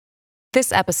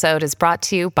This episode is brought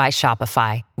to you by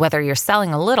Shopify. Whether you're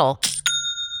selling a little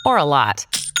or a lot,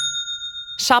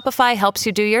 Shopify helps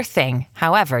you do your thing,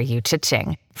 however you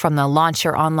cha-ching. From the launch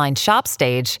your online shop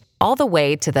stage, all the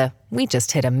way to the we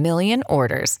just hit 1 million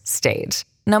orders stage.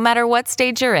 No matter what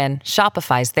stage you're in,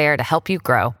 Shopify's there to help you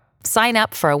grow. Sign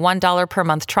up for a $1 per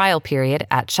month trial period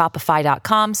at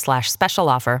shopify.com/special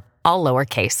offer, all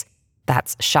lowercase.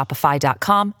 That's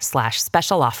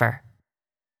shopify.com/special offer.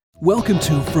 Welcome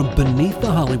to From Beneath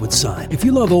the Hollywood Sign. If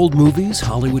you love old movies,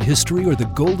 Hollywood history, or the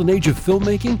golden age of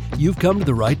filmmaking, you've come to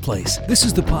the right place. This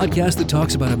is the podcast that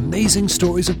talks about amazing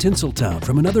stories of Tinseltown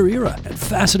from another era and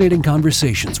fascinating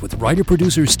conversations with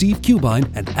writer-producer Steve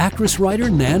Cubine and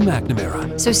actress-writer Nan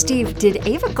McNamara. So, Steve, did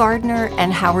Ava Gardner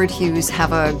and Howard Hughes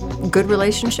have a good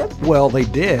relationship? Well, they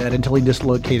did until he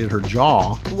dislocated her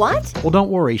jaw. What? Well, don't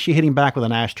worry. She hit him back with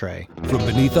an ashtray. From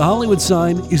Beneath the Hollywood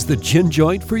Sign is the gin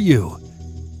joint for you.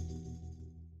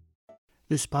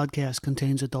 This podcast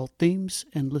contains adult themes,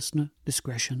 and listener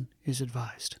discretion is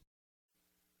advised.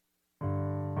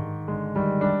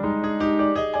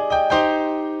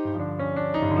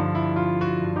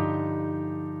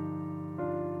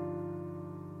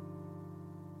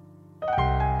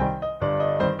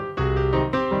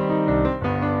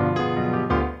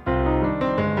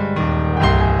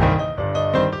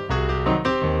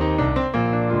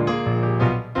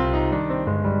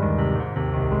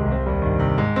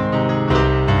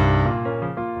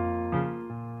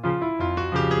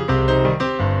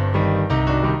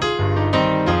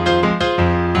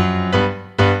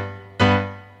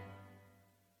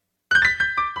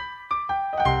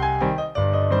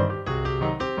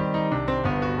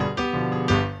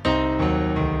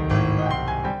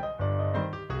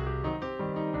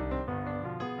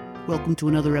 Welcome to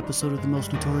another episode of the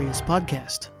Most Notorious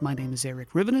Podcast. My name is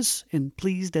Eric Rivenes, and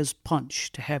pleased as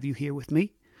punch to have you here with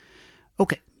me.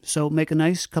 Okay, so make a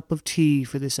nice cup of tea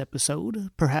for this episode,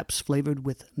 perhaps flavored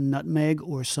with nutmeg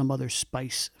or some other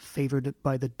spice favored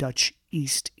by the Dutch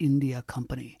East India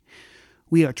Company.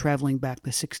 We are traveling back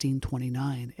to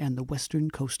 1629 and the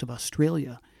western coast of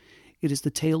Australia. It is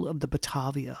the tale of the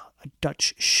Batavia, a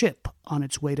Dutch ship on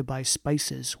its way to buy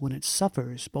spices when it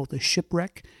suffers both a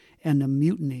shipwreck and a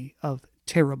mutiny of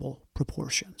terrible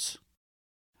proportions.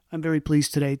 I'm very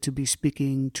pleased today to be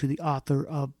speaking to the author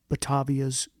of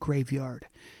Batavia's Graveyard.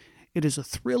 It is a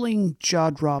thrilling,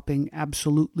 jaw-dropping,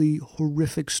 absolutely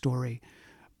horrific story,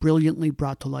 brilliantly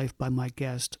brought to life by my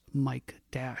guest, Mike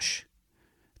Dash.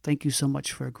 Thank you so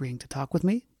much for agreeing to talk with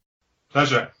me.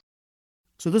 Pleasure.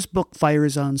 So this book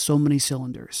fires on so many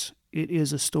cylinders. It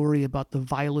is a story about the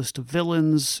vilest of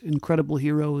villains, incredible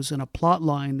heroes, and a plot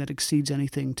line that exceeds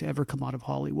anything to ever come out of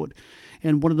Hollywood.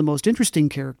 And one of the most interesting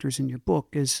characters in your book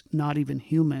is not even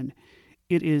human.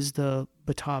 It is the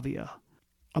Batavia,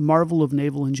 a marvel of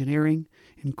naval engineering,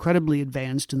 incredibly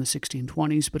advanced in the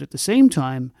 1620s, but at the same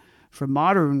time, for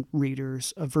modern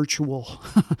readers, a virtual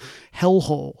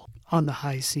hellhole on the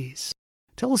high seas.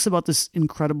 Tell us about this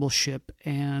incredible ship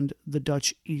and the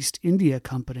Dutch East India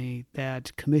Company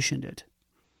that commissioned it.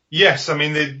 Yes, I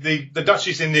mean, the Dutch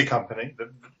East India Company,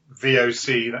 the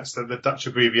VOC, that's the Dutch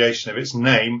abbreviation of its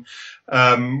name,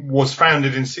 was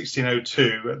founded in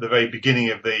 1602 at the very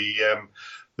beginning of the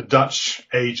Dutch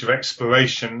age of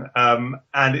exploration,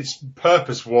 and its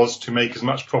purpose was to make as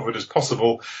much profit as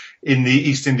possible in the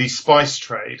East Indies spice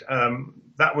trade.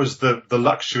 That was the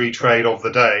luxury trade of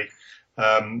the day.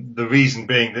 The reason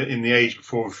being that in the age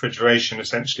before refrigeration,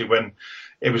 essentially when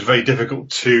it was very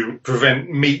difficult to prevent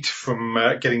meat from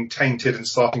getting tainted and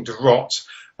starting to rot,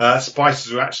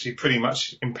 spices were actually pretty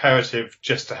much imperative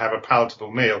just to have a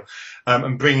palatable meal.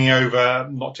 And bringing over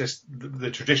not just the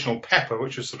traditional pepper,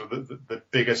 which was sort of the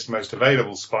biggest, most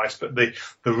available spice, but the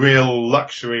real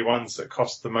luxury ones that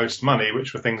cost the most money,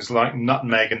 which were things like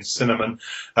nutmeg and cinnamon,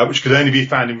 which could only be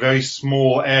found in very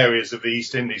small areas of the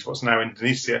East Indies, what's now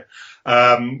Indonesia.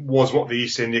 Was what the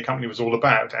East India Company was all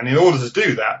about. And in order to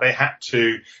do that, they had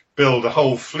to build a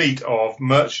whole fleet of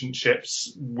merchant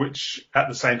ships, which at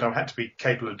the same time had to be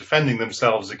capable of defending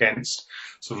themselves against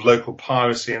sort of local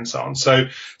piracy and so on. So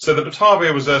the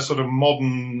Batavia was a sort of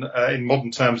modern, in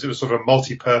modern terms, it was sort of a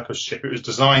multi-purpose ship. It was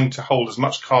designed to hold as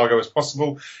much cargo as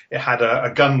possible. It had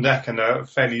a gun deck and a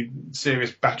fairly serious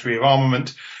battery of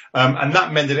armament. And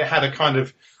that meant that it had a kind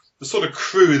of, the sort of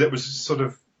crew that was sort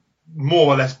of more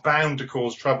or less bound to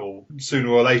cause trouble sooner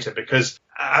or later, because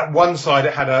at one side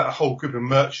it had a whole group of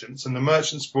merchants, and the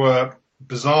merchants were,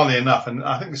 bizarrely enough, and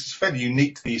I think this is fairly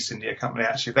unique to the East India Company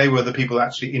actually, they were the people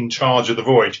actually in charge of the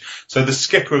voyage. So the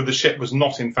skipper of the ship was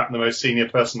not in fact the most senior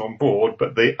person on board,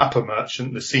 but the upper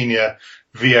merchant, the senior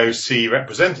VOC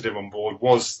representative on board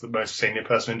was the most senior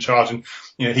person in charge, and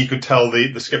he could tell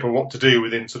the skipper what to do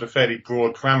within sort of fairly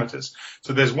broad parameters.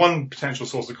 So there's one potential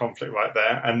source of conflict right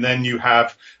there, and then you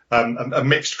have a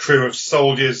mixed crew of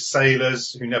soldiers,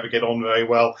 sailors who never get on very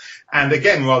well, and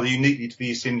again, rather uniquely to the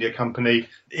East India Company,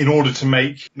 in order to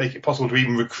make it possible to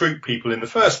even recruit people in the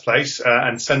first place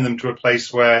and send them to a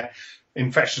place where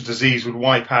infectious disease would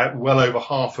wipe out well over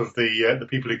half of the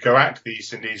people who go out to the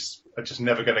East Indies are just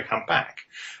never going to come back.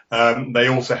 They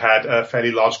also had a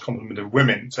fairly large complement of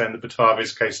women. So in the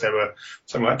Batavia's case, there were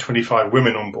something like 25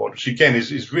 women on board, which again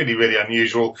is really, really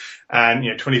unusual.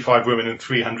 And 25 women and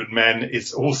 300 men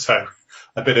is also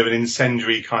a bit of an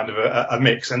incendiary kind of a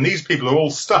mix. And these people are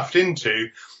all stuffed into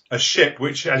a ship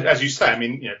which, as you say, I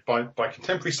mean, by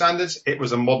contemporary standards, it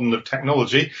was a modern of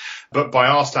technology, but by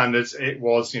our standards, it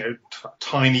was,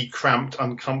 tiny, cramped,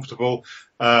 uncomfortable,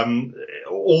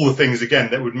 all the things,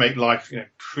 again, that would make life,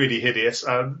 pretty hideous.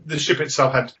 The ship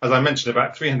itself had, as I mentioned,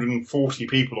 about 340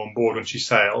 people on board when she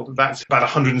sailed. That's about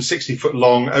 160 foot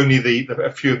long. Only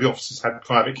a few of the officers had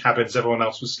private cabins. Everyone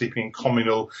else was sleeping in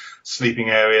communal sleeping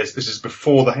areas. This is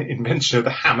before the invention of the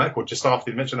hammock, or just after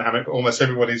the invention of the hammock. But almost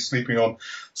everybody's sleeping on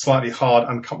slightly hard,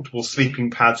 uncomfortable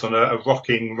sleeping pads on a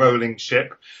rocking, rolling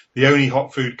ship. The only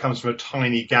hot food comes from a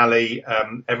tiny galley.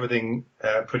 Everything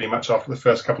pretty much after the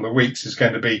first couple of weeks is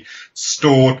going to be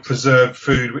stored, preserved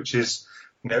food, which is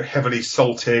heavily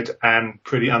salted and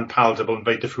pretty unpalatable and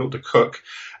very difficult to cook.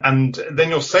 And then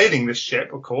you're sailing this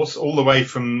ship, of course, all the way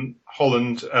from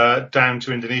Holland down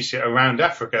to Indonesia around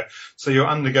Africa. So you're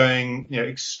undergoing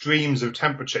extremes of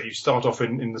temperature. You start off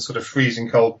in the sort of freezing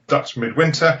cold Dutch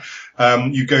midwinter.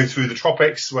 You go through the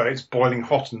tropics where it's boiling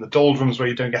hot, and the doldrums where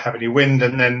you don't have any wind,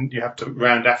 and then you have to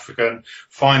round Africa and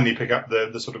finally pick up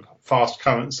the sort of fast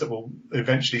currents that will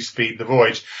eventually speed the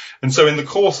voyage. And so in the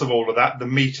course of all of that, the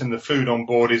meat and the food on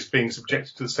board is being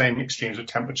subjected to the same extremes of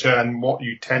temperature, and what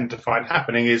you tend to find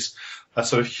happening is a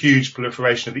sort of huge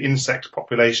proliferation of the insect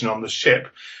population on the ship.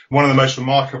 One of the most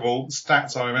remarkable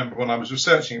stats I remember when I was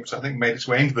researching it, which I think made its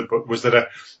way into the book, was that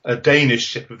a Danish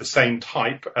ship of the same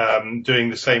type, doing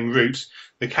the same route,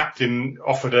 the captain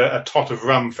offered a tot of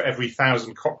rum for every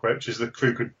 1,000 cockroaches the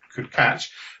crew could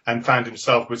catch, and found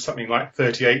himself with something like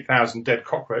 38,000 dead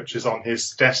cockroaches on his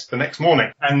desk the next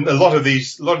morning. And a lot of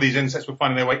these insects were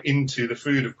finding their way into the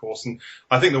food, of course. And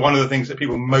I think that one of the things that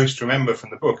people most remember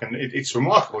from the book, and it's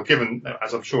remarkable given,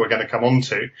 as I'm sure we're going to come on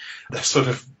to, the sort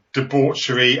of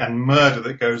debauchery and murder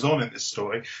that goes on in this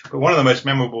story. But one of the most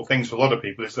memorable things for a lot of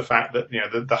people is the fact that,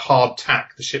 the hard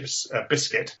tack, the ship's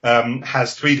biscuit,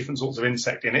 has 3 different sorts of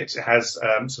insect in it. It has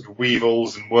sort of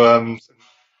weevils and worms.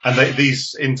 And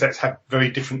these insects have very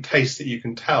different tastes that you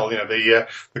can tell. The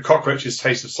cockroaches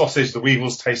taste of sausage, the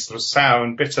weevils taste sort of sour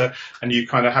and bitter, and you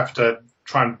kind of have to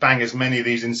try and bang as many of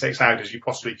these insects out as you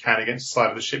possibly can against the side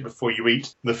of the ship before you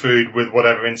eat the food with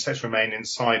whatever insects remain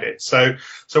inside it. So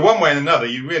one way and another,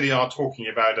 you really are talking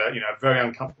about a very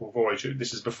uncomfortable voyage.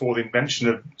 This is before the invention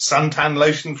of suntan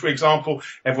lotion, for example.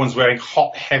 Everyone's wearing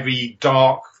hot, heavy,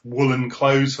 dark woolen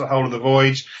clothes for the whole of the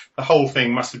voyage. The whole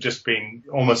thing must have just been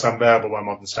almost unbearable by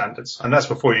modern standards. And that's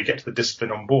before you get to the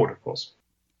discipline on board, of course.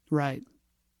 Right.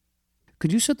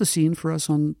 Could you set the scene for us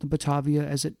on the Batavia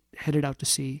as it headed out to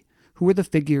sea? Who were the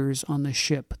figures on the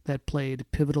ship that played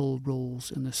pivotal roles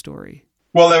in the story?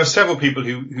 Well, there are several people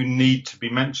who need to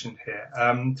be mentioned here.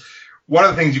 One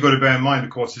of the things you've got to bear in mind,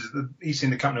 of course, is that the East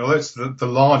India Company, although it's the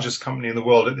largest company in the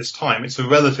world at this time, it's a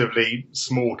relatively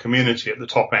small community at the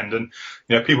top end, and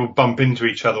people bump into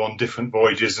each other on different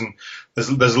voyages, and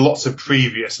there's lots of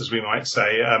previous, as we might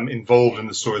say, involved in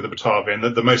the story of the Batavia.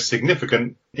 And the most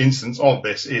significant instance of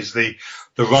this is the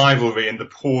rivalry and the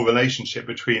poor relationship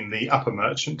between the upper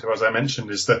merchant, who, as I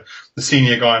mentioned, is the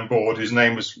senior guy on board, whose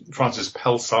name was Francis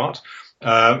Pelsart,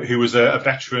 who was a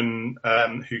veteran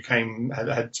who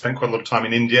had spent quite a lot of time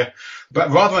in India.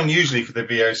 But rather unusually for the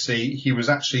VOC, he was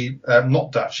actually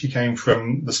not Dutch. He came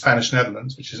from the Spanish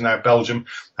Netherlands, which is now Belgium,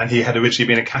 and he had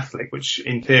originally been a Catholic, which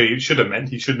in theory should have meant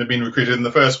he shouldn't have been recruited in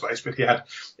the first place, but he had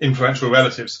influential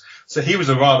relatives. So he was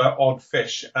a rather odd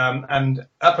fish. And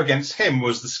up against him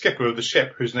was the skipper of the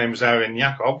ship, whose name was Aaron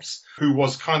Jacobs, who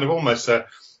was kind of almost a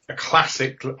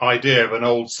classic idea of an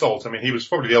old salt. I mean, he was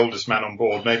probably the oldest man on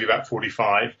board, maybe about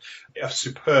 45, a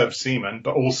superb seaman,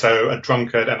 but also a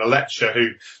drunkard and a lecher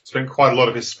who spent quite a lot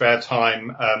of his spare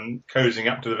time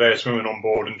cozying up to the various women on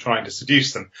board and trying to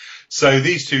seduce them. So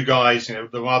these two guys,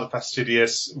 the rather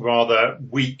fastidious, rather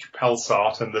weak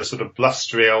Pelsart and the sort of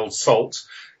blustery old salt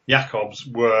Jacobs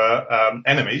were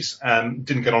enemies and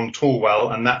didn't get on at all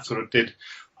well, and that sort of did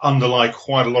underlie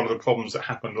quite a lot of the problems that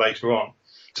happened later on.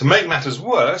 To make matters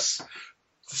worse,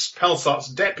 Pelsart's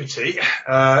deputy,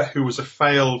 who was a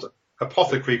failed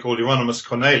apothecary called Hieronymus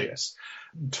Cornelius,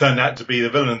 turned out to be the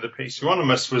villain of the piece.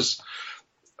 Hieronymus was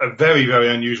a very, very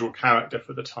unusual character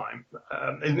for the time,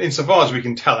 insofar as we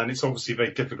can tell, and it's obviously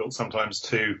very difficult sometimes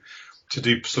to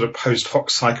do sort of post hoc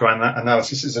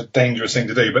psychoanalysis. Is a dangerous thing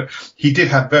to do, but he did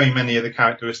have very many of the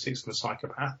characteristics of a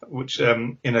psychopath, which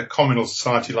in a communal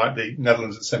society like the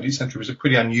Netherlands in the 17th century was a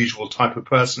pretty unusual type of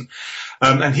person.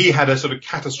 And he had a sort of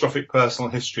catastrophic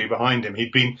personal history behind him.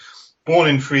 He'd been born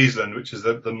in Friesland, which is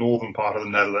the northern part of the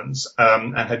Netherlands,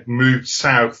 and had moved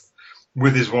south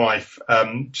with his wife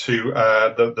to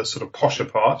the sort of posher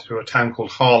part, to a town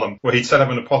called Haarlem, where he'd set up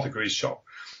an apothecary's shop.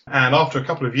 And after a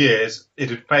couple of years, it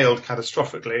had failed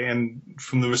catastrophically. And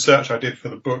from the research I did for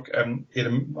the book,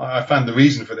 I found the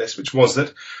reason for this, which was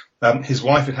that his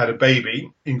wife had a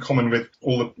baby. In common with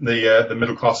all the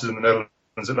middle classes in the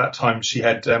Netherlands at that time, she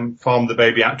had farmed the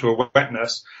baby out to a wet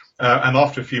nurse. And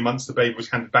after a few months, the baby was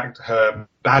handed back to her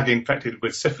badly infected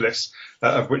with syphilis,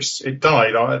 of which it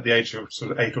died at the age of sort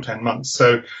of 8 or 10 months.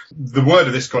 So the word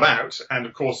of this got out. And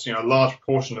of course, a large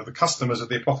proportion of the customers of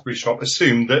the apothecary shop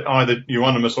assumed that either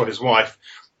Hieronymus or his wife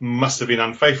must have been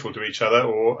unfaithful to each other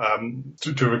or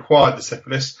to require the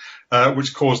syphilis,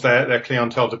 which caused their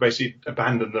clientele to basically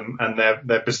abandon them, and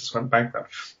their business went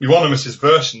bankrupt. Hieronymus's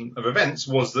version of events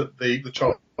was that the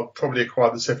child probably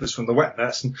acquired the syphilis from the wet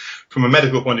nurse, and from a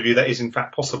medical point of view, that is in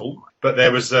fact possible. But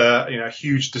there was a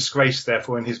huge disgrace,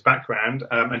 therefore, in his background,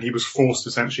 and he was forced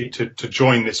essentially to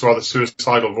join this rather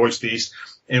suicidal voice East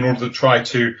in order to try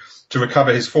to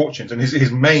recover his fortunes. And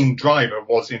his main driver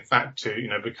was, in fact, to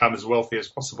become as wealthy as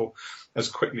possible, as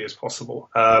quickly as possible.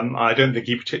 I don't think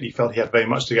he particularly felt he had very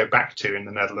much to go back to in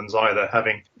the Netherlands either,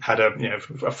 having had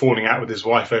a falling out with his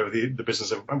wife over the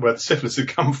business of where the syphilis had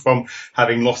come from,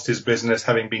 having lost his business,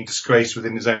 having been disgraced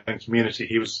within his own community.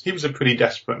 He was a pretty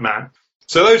desperate man.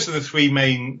 So those are the three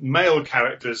main male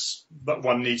characters that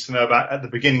one needs to know about at the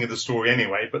beginning of the story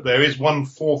anyway. But there is one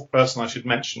fourth person I should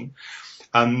mention.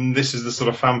 And this is the sort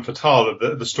of femme fatale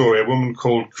of the story, a woman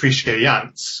called Kriesje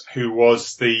Jans, who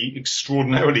was the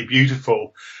extraordinarily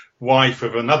beautiful wife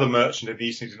of another merchant of the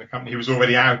East India Company who was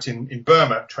already out in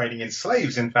Burma, trading in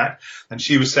slaves, in fact, and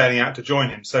she was sailing out to join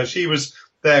him. So she was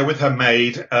there with her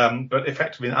maid, but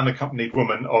effectively an unaccompanied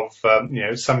woman of,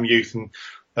 some youth, and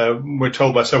we're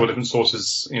told by several different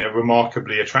sources,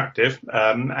 remarkably attractive.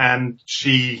 And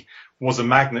she was a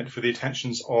magnet for the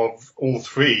attentions of all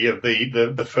three of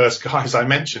the first guys I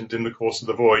mentioned in the course of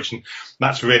the voyage. And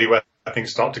that's really where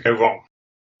things start to go wrong.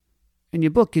 In your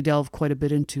book, you delve quite a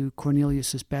bit into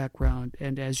Cornelius's background,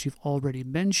 and as you've already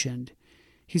mentioned,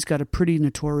 he's got a pretty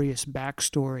notorious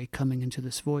backstory coming into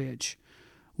this voyage.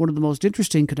 One of the most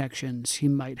interesting connections he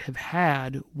might have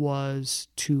had was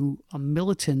to a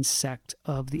militant sect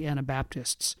of the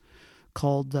Anabaptists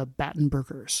called the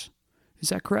Battenbergers. Is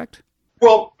that correct?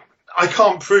 Well, I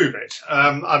can't prove it.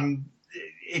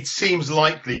 It seems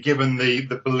likely, given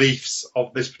the beliefs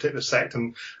of this particular sect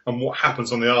and what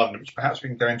happens on the island, which perhaps we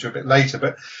can go into a bit later.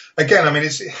 But again,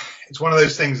 it's one of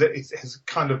those things that it has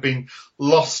kind of been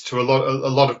lost to a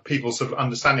lot of people's sort of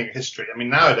understanding of history.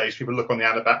 Nowadays people look on the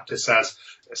Anabaptists as,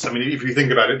 if you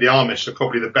think about it, the Amish are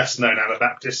probably the best known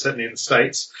Anabaptists, certainly in the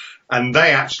States, and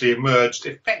they actually emerged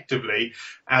effectively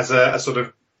as a sort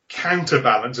of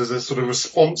counterbalance, as a sort of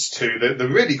response to the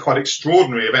really quite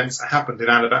extraordinary events that happened in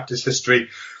Anabaptist history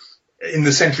in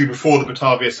the century before the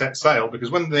Batavia set sail. Because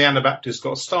when the Anabaptists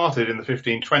got started in the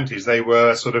 1520s, they were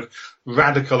a sort of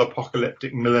radical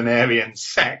apocalyptic millenarian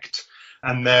sect.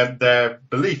 And their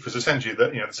belief was essentially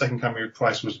that, the second coming of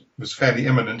Christ was fairly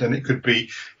imminent, and it could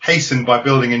be hastened by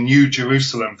building a new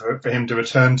Jerusalem for him to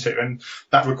return to. And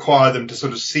that required them to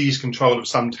sort of seize control of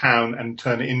some town and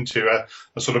turn it into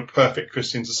a sort of perfect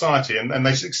Christian society. And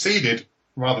they succeeded,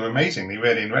 rather amazingly,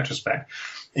 really, in retrospect,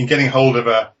 in getting hold of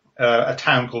a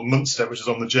town called Munster, which is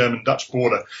on the German-Dutch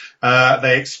border.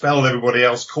 They expelled everybody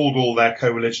else, called all their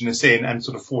co-religionists in, and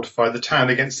sort of fortified the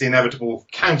town against the inevitable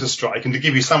counter-strike. And to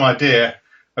give you some idea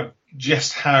of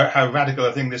just how radical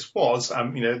a thing this was,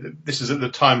 this is at the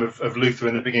time of Luther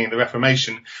and the beginning of the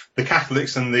Reformation. The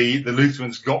Catholics and the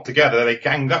Lutherans got together. They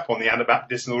ganged up on the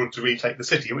Anabaptists in order to retake the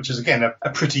city, which is, again, a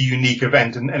pretty unique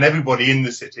event. And everybody in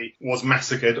the city was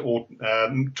massacred or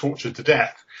tortured to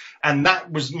death. And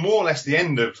that was more or less the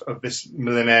end of this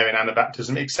millenarian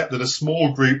Anabaptism, except that a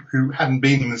small group who hadn't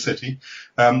been in the city,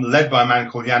 led by a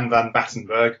man called Jan van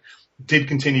Battenberg, did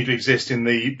continue to exist in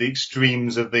the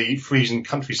extremes of the Frisian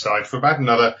countryside for about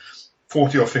another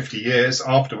 40 or 50 years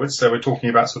afterwards. So we're talking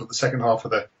about sort of the second half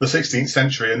of the 16th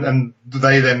century. And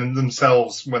they then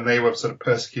themselves, when they were sort of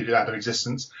persecuted out of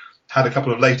existence, had a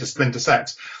couple of later splinter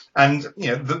sects. And,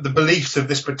 the beliefs of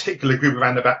this particular group of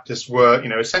Anabaptists were,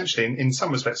 essentially in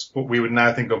some respects what we would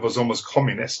now think of as almost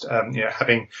communist,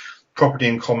 having property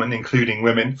in common, including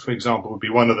women, for example, would be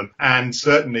one of them. And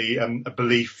certainly a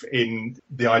belief in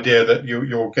the idea that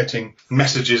you're getting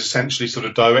messages essentially sort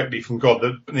of directly from God.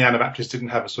 The Anabaptists didn't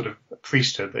have a sort of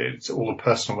priesthood. It's all a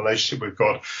personal relationship with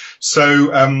God.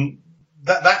 So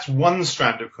that's one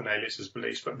strand of Cornelius's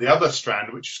beliefs. But the other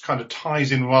strand, which kind of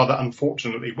ties in rather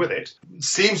unfortunately with it,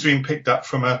 seems to have been picked up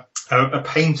from a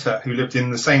painter who lived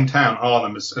in the same town,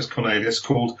 Haarlem, as Cornelius,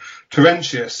 called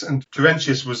Terentius. And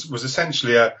Terentius was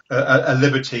essentially a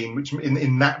libertine, which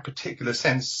in that particular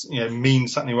sense,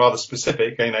 means something rather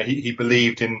specific. He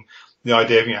believed in the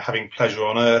idea of having pleasure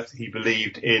on earth. He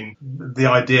believed in the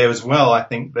idea as well, I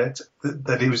think, that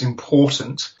it was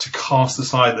important to cast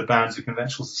aside the bounds of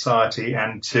conventional society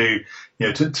and to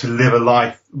live a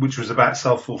life which was about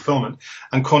self-fulfillment.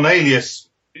 And Cornelius,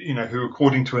 who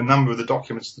according to a number of the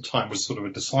documents at the time was sort of a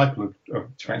disciple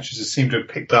of Terentius, seemed to have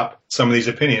picked up some of these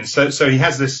opinions. So he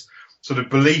has this sort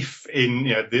of belief in,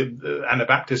 the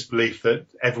Anabaptist belief that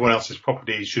everyone else's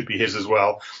property should be his as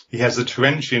well. He has the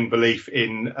Terentian belief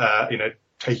in,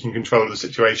 taking control of the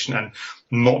situation and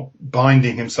not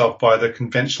binding himself by the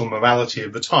conventional morality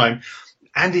of the time.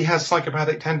 And he has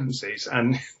psychopathic tendencies.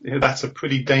 And that's a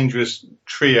pretty dangerous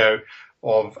trio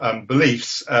of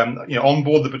beliefs. On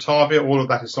board the Batavia, all of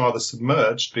that is rather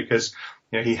submerged because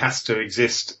he has to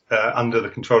exist under the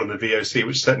control of the VOC,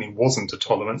 which certainly wasn't a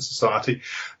tolerant society.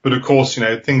 But of course,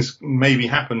 things maybe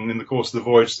happen in the course of the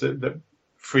voyage that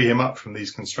free him up from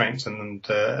these constraints. And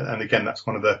again, that's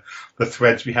one of the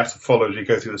threads we have to follow as we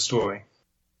go through the story.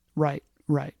 Right.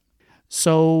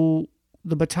 So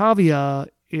the Batavia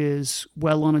is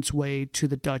well on its way to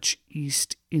the Dutch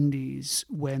East Indies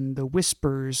when the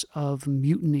whispers of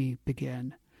mutiny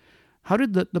began. How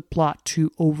did the plot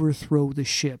to overthrow the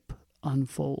ship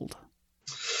unfold?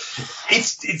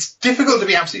 It's difficult to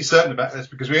be absolutely certain about this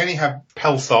because we only have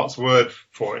Pelsart's word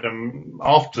for it. And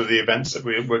after the events that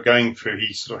we're going through,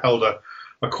 he sort of held a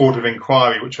court of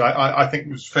inquiry, which I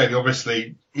think was fairly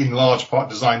obviously in large part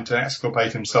designed to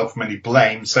exculpate himself from any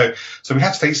blame. So we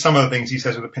have to take some of the things he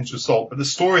says with a pinch of salt. But the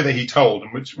story that he told,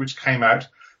 and which came out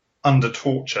under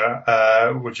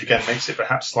torture, which again makes it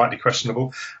perhaps slightly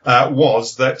questionable,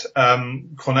 was that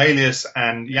Cornelius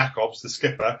and Jacobs, the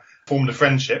skipper, formed a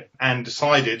friendship and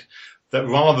decided that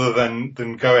rather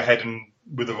than go ahead and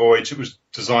with the voyage, it was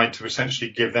designed to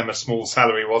essentially give them a small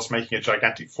salary whilst making a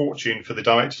gigantic fortune for the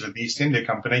directors of the East India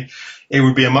Company. It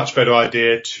would be a much better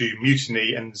idea to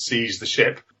mutiny and seize the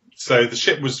ship. So the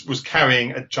ship was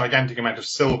carrying a gigantic amount of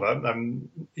silver.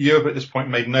 Europe at this point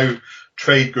made no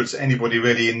trade goods that anybody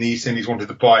really in the East Indies wanted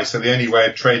to buy. So the only way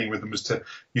of trading with them was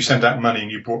you sent out money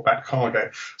and you brought back cargo.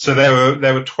 So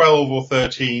there were 12 or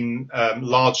 13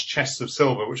 large chests of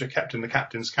silver which are kept in the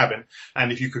captain's cabin.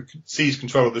 And if you could seize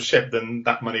control of the ship, then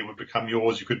that money would become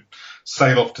yours. You could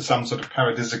sail off to some sort of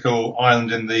paradisical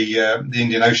island in the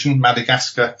Indian Ocean.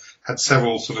 Madagascar had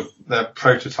several sort of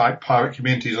prototype pirate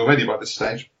communities already by this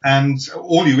stage. And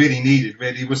all you really needed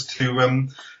was to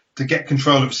get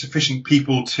control of sufficient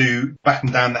people to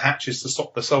batten down the hatches to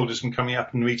stop the soldiers from coming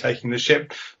up and retaking the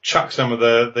ship, chuck some of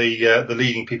the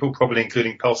leading people, probably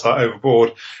including Pelsart,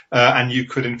 overboard, and you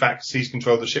could in fact seize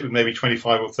control of the ship with maybe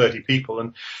 25 or 30 people.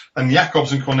 And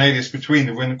Jacobs and Cornelius between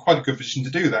them were in quite a good position to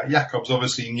do that. Jacobs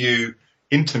obviously knew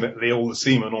intimately all the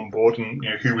seamen on board and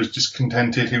who was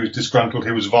discontented, who was disgruntled,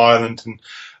 who was violent, and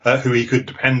who he could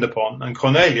depend upon. And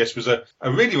Cornelius was a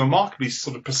really remarkably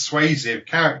sort of persuasive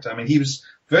character. I mean, he was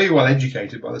very well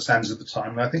educated by the standards of the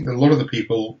time. And I think a lot of the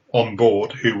people on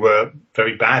board who were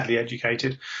very badly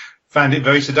educated found it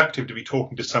very seductive to be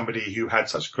talking to somebody who had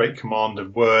such great command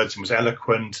of words and was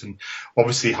eloquent and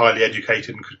obviously highly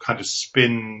educated and could kind of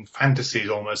spin fantasies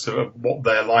almost of what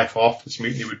their life after this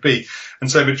mutiny would be. And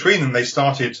so between them, they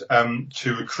started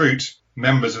to recruit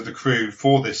members of the crew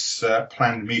for this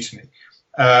planned mutiny.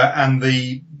 And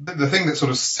the thing that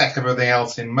sort of set everything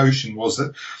else in motion was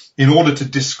that in order to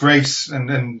disgrace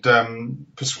and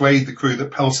persuade the crew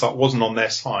that Pelsart wasn't on their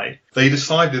side, they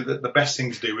decided that the best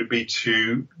thing to do would be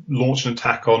to launch an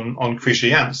attack on Krisha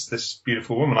Jans, this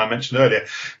beautiful woman I mentioned earlier.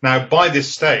 Now, by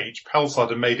this stage, Pelsart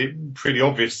had made it pretty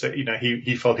obvious that,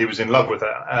 he felt he was in love with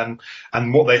her.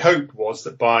 And what they hoped was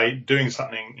that by doing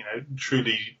something,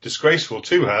 truly disgraceful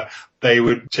to her, they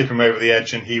would tip him over the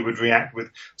edge and he would react with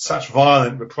such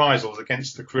violent reprisals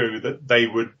against the crew that they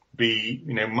would be,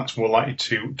 much more likely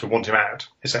to want him out,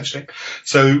 essentially.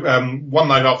 So one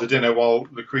night after dinner, while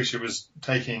Lucretia was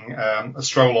taking a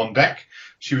stroll on deck,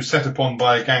 she was set upon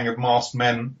by a gang of masked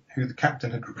men who the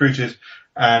captain had recruited,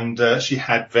 and she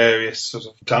had various sort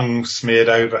of dung smeared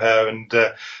over her, and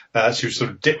she was sort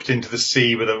of dipped into the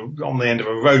sea on the end of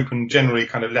a rope, and generally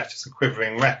kind of left as a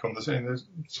quivering wreck in the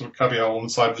sort of cubbyhole on the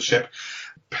side of the ship.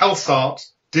 Pelsart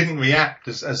didn't react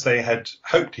as they had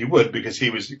hoped he would, because he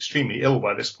was extremely ill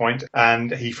by this point,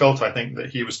 and he felt, I think, that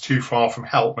he was too far from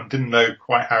help and didn't know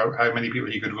quite how many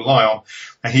people he could rely on.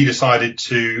 And he decided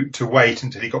to wait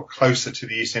until he got closer to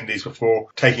the East Indies before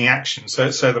taking action. So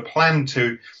the plan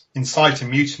to incite a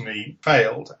mutiny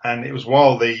failed, and it was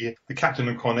while the captain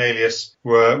and Cornelius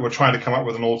were trying to come up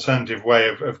with an alternative way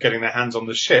of getting their hands on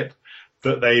the ship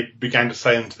that they began to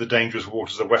sail into the dangerous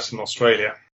waters of Western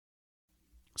Australia.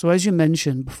 So as you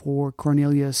mentioned before,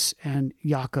 Cornelius and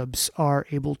Jacobs are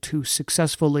able to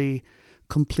successfully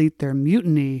complete their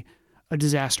mutiny, a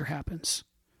disaster happens.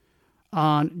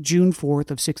 On June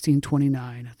 4th of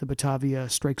 1629, the Batavia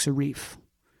strikes a reef.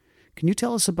 Can you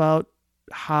tell us about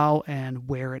how and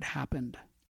where it happened?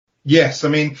 Yes, I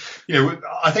mean,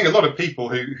 I think a lot of people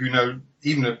who know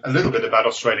even a little bit about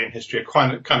Australian history are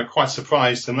kind of quite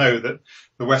surprised to know that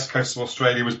the west coast of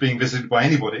Australia was being visited by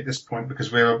anybody at this point,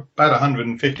 because we're about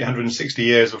 150, 160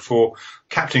 years before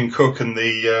Captain Cook and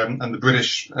the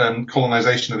British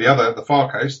colonisation of the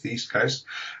far coast, the east coast.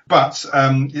 But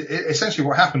essentially,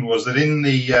 what happened was that in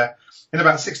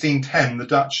about 1610, the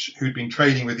Dutch, who'd been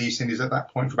trading with the East Indies at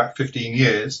that point for about 15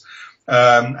 years.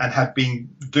 And had been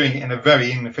doing it in a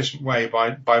very inefficient way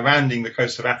by rounding the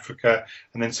coast of Africa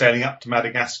and then sailing up to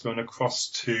Madagascar and across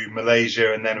to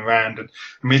Malaysia and then around. And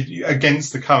I mean,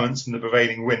 against the currents and the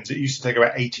prevailing winds, it used to take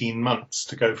about 18 months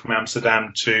to go from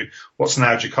Amsterdam to what's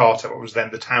now Jakarta, what was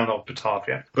then the town of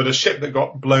Batavia. But a ship that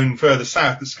got blown further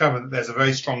south discovered that there's a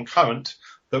very strong current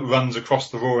that runs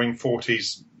across the Roaring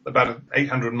Forties about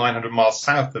 800, 900 miles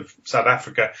south of South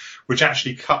Africa, which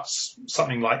actually cuts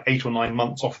something like 8 or 9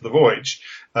 months off the voyage.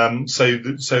 So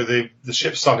the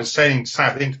ship started sailing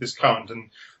south into this current,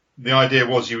 and the idea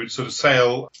was you'd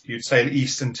sail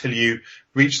east until you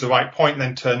reach the right point,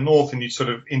 then turn north, and you'd sort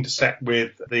of intersect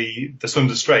with the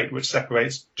Sunda Strait, which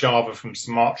separates Java from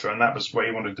Sumatra, and that was where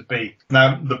you wanted to be.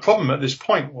 Now, the problem at this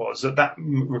point was that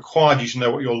required you to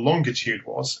know what your longitude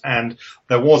was, and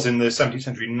there was in the 17th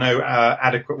century no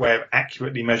adequate way of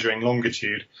accurately measuring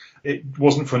longitude. It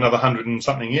wasn't for another 100 and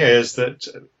something years that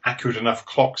accurate enough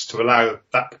clocks to allow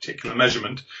that particular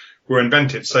measurement were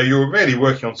invented. So you were really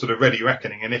working on sort of ready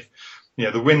reckoning, and if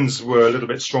the winds were a little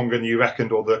bit stronger than you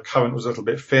reckoned, or the current was a little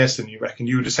bit fiercer than you reckoned,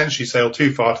 you would essentially sail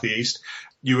too far to the east.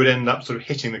 You would end up sort of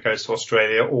hitting the coast of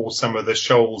Australia or some of the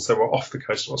shoals that were off the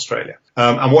coast of Australia.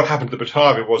 And what happened to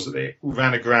Batavia was that it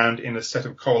ran aground in a set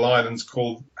of coral islands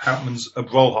called Houtman's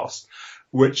Abrolhos,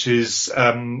 which is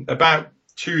about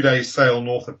 2 days sail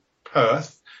north of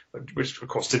Perth, which of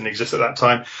course didn't exist at that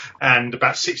time, and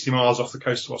about 60 miles off the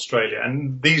coast of Australia.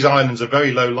 And these islands are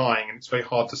very low lying, and it's very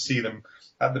hard to see them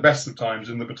at the best of times.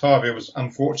 And the Batavia was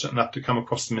unfortunate enough to come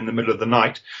across them in the middle of the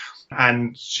night,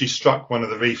 and she struck one of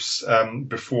the reefs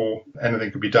before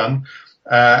anything could be done,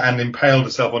 and impaled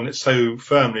herself on it so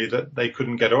firmly that they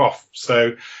couldn't get her off.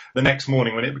 So the next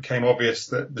morning, when it became obvious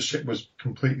that the ship was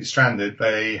completely stranded,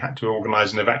 they had to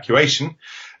organise an evacuation.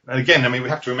 And again, I mean, we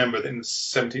have to remember that in the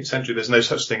 17th century, there's no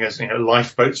such thing as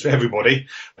lifeboats for everybody.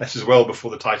 This is well before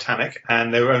the Titanic,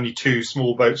 and there were only 2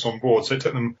 small boats on board. So it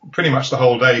took them pretty much the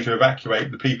whole day to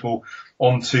evacuate the people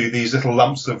onto these little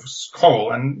lumps of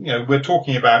coral. And, we're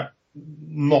talking about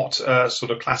not a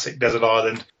sort of classic desert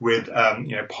island with,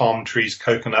 palm trees,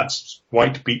 coconuts,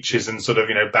 white beaches and sort of,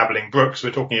 babbling brooks.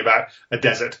 We're talking about a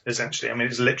desert, essentially. I mean,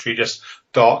 it's literally just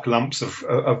dark lumps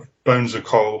of bones of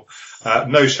coral,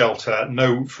 no shelter,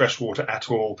 no fresh water at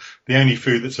all. The only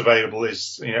food that's available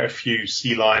is, a few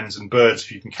sea lions and birds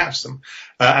if you can catch them,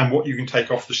 and what you can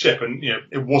take off the ship. And,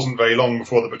 it wasn't very long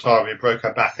before the Batavia broke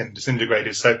her back and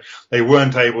disintegrated. So they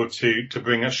weren't able to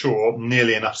bring ashore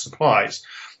nearly enough supplies.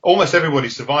 Almost everybody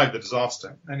survived the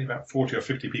disaster. Only about 40 or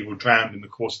 50 people drowned in the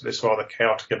course of this rather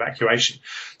chaotic evacuation.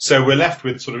 So we're left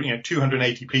with sort of,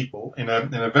 280 people in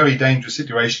a very dangerous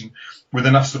situation with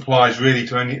enough supplies really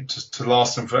to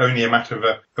last them for only a matter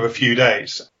of a few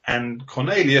days. And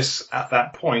Cornelius at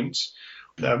that point,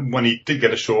 when he did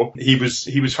get ashore, he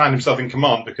found himself in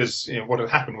command, because what had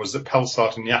happened was that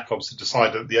Pelsart and Jacobs had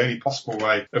decided that the only possible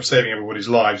way of saving everybody's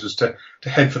lives was to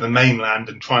head for the mainland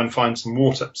and try and find some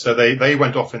water. So they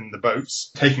went off in the boats,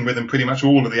 taking with them pretty much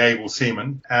all of the able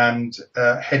seamen, and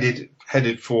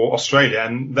headed for Australia.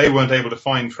 And they weren't able to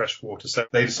find fresh water, so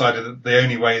they decided that the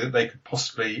only way that they could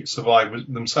possibly survive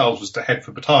themselves was to head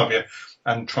for Batavia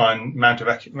and try and mount a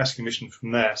rescue mission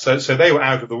from there. So they were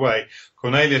out of the way.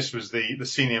 Cornelius was the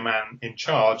senior man in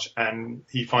charge, and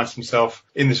he finds himself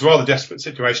in this rather desperate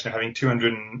situation of having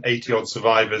 280 odd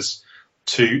survivors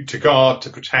to guard,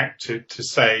 to protect, to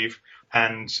save,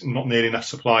 and not nearly enough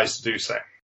supplies to do so.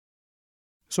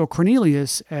 So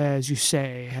Cornelius, as you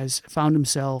say, has found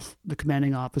himself the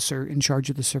commanding officer in charge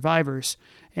of the survivors.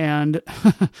 And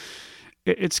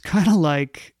it's kind of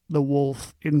like the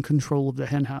wolf in control of the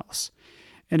henhouse.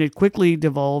 And it quickly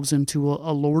devolves into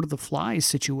a Lord of the Flies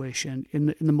situation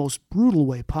in the most brutal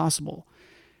way possible.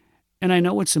 And I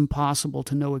know it's impossible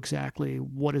to know exactly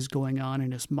what is going on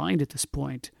in his mind at this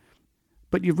point,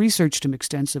 but you've researched him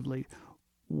extensively.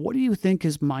 What do you think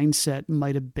his mindset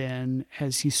might have been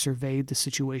as he surveyed the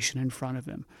situation in front of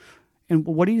him? And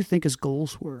what do you think his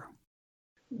goals were?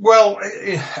 Well,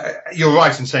 you're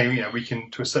right in saying, we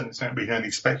can, to a certain extent, we can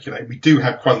only speculate. We do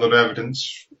have quite a lot of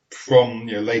evidence from,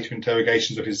 later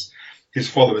interrogations of his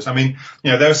followers. I mean,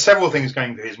 there are several things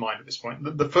going through his mind at this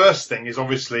point. The first thing is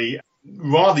obviously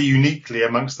rather uniquely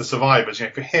amongst the survivors.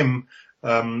 For him,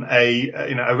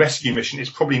 a rescue mission is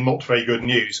probably not very good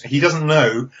news. He doesn't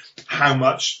know how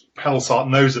much Pelsart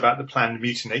knows about the planned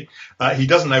mutiny. He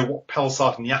doesn't know what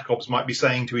Pelsart and Jacobs might be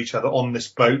saying to each other on this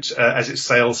boat as it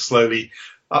sails slowly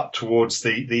up towards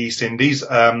the East Indies,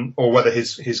 or whether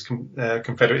his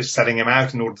confederate is selling him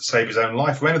out in order to save his own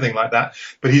life or anything like that.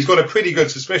 But he's got a pretty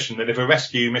good suspicion that if a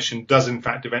rescue mission does in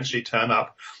fact eventually turn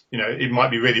up, it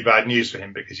might be really bad news for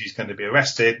him because he's going to be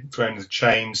arrested, thrown into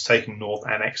chains, taken north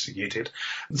and executed.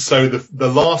 So the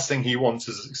last thing he wants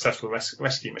is a successful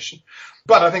rescue mission.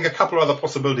 But I think a couple of other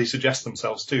possibilities suggest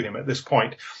themselves to him at this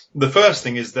point. The first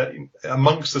thing is that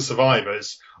amongst the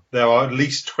survivors, there are at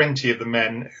least 20 of the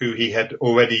men who he had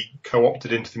already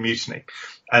co-opted into the mutiny.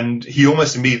 And he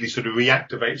almost immediately sort of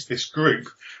reactivates this group,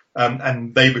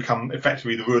 and they become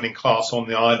effectively the ruling class on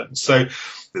the island. So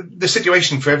the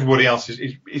situation for everybody else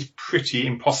is pretty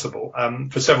impossible,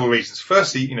 for several reasons.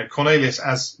 Firstly, Cornelius,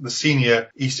 as the senior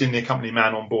East India Company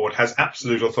man on board, has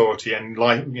absolute authority and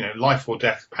life or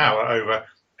death power over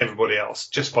everybody else,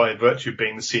 just by virtue of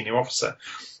being the senior officer.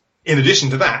 In addition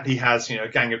to that, he has, a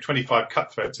gang of 25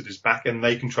 cutthroats at his back, and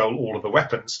they control all of the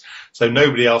weapons. So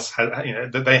nobody else has,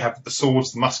 they have the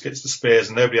swords, the muskets, the spears,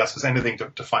 and nobody else has anything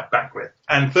to fight back with.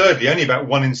 And thirdly, only about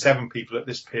 1 in 7 people at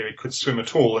this period could swim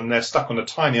at all, and they're stuck on a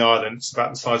tiny island. It's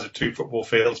about the size of 2 football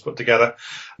fields put together,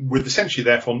 with essentially,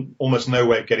 therefore, almost no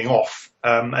way of getting off.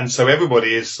 And so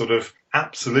everybody is sort of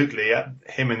absolutely at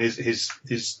him and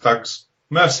his thugs'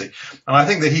 mercy. And I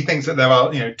think that he thinks that there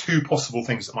are, 2 possible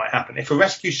things that might happen. If a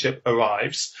rescue ship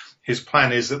arrives, his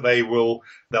plan is that they'll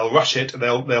rush it,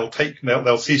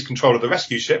 they'll seize control of the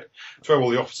rescue ship, throw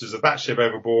all the officers of that ship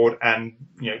overboard, and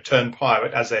turn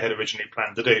pirate as they had originally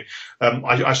planned to do.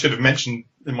 I should have mentioned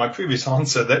in my previous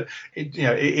answer that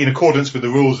in accordance with the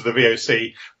rules of the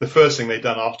VOC, the first thing they'd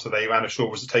done after they ran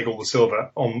ashore was to take all the silver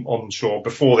on shore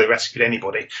before they rescued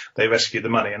anybody. They rescued the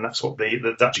money, and that's what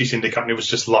the Dutch East India Company was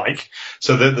just like.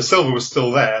 So the silver was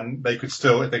still there, and they could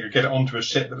still, if they could get it onto a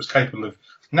ship that was capable of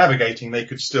navigating, they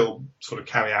could still sort of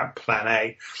carry out plan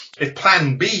A. If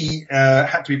plan B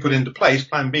had to be put into place,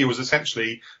 plan B was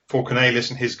essentially for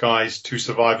Cornelius and his guys to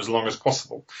survive as long as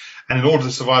possible. And in order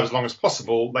to survive as long as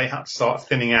possible, they had to start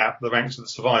thinning out the ranks of the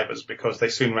survivors because they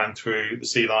soon ran through the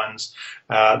sea lions.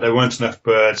 There weren't enough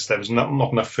birds, there was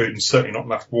not enough food, and certainly not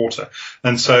enough water.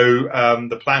 And so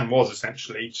the plan was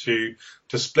essentially to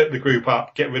split the group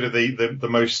up, get rid of the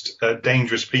most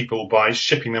dangerous people by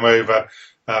shipping them over,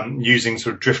 using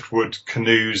sort of driftwood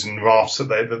canoes and rafts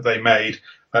that they made,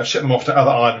 ship them off to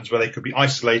other islands where they could be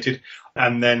isolated,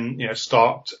 and then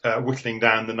start whittling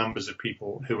down the numbers of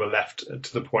people who were left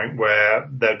to the point where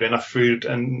there'd be enough food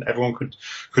and everyone could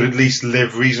at least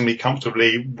live reasonably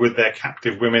comfortably with their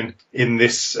captive women in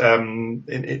this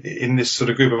in this sort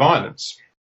of group of islands.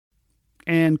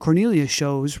 And Cornelius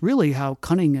shows really how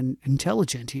cunning and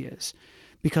intelligent he is,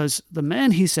 because the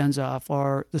men he sends off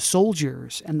are the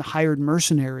soldiers and the hired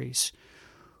mercenaries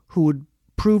who would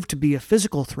prove to be a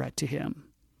physical threat to him.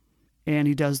 And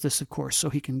he does this, of course, so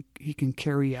he can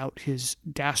carry out his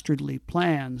dastardly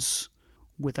plans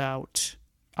without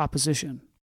opposition.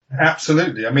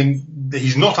 Absolutely. I mean,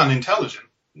 he's not unintelligent,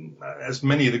 as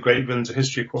many of the great villains of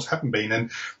history, of course, haven't been.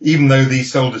 And even though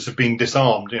these soldiers have been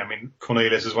disarmed,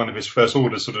 Cornelius, as one of his first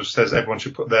orders, sort of says everyone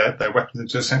should put their weapons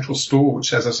into a central store,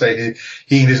 which, as I say,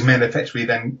 he and his men effectively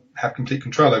then have complete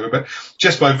control over. But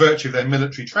just by virtue of their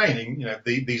military training,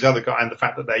 these other guys, and the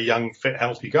fact that they're young, fit,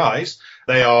 healthy guys,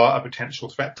 they are a potential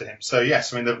threat to him. So yes,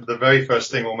 the very first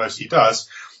thing almost he does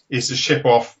is to ship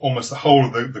off almost the whole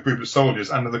of the group of soldiers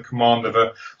under the command of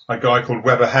a guy called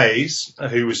Weber Hayes,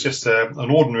 who was just an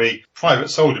ordinary private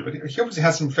soldier, but he obviously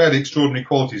had some fairly extraordinary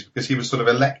qualities because he was sort of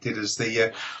elected as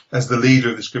the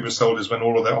leader of this group of soldiers when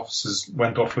all of their officers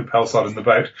went off with Pelsard in the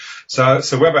boat. So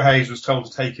Weber Hayes was told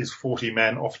to take his 40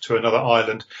 men off to another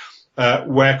island,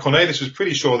 where Cornelius was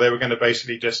pretty sure they were going to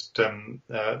basically just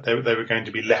they were going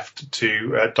to be left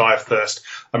to die of thirst.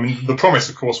 I mean, the promise,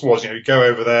 of course, was, you go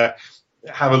over there,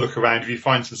 have a look around. If you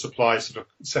find some supplies, sort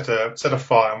of set a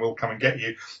fire and we'll come and get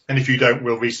you. And if you don't,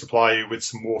 we'll resupply you with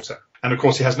some water. And of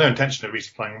course, he has no intention of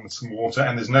resupplying them with some water.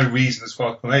 And there's no reason, as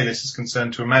far as Cornelius is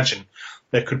concerned, to imagine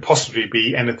there could possibly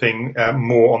be anything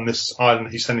more on this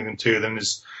island he's sending them to than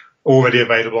is already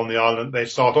available on the island they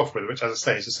start off with, which, as I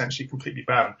say, is essentially completely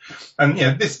barren. And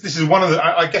this is one of the,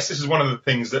 I guess this is one of the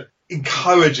things that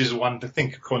encourages one to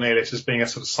think of Cornelius as being a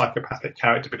sort of psychopathic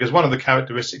character, because one of the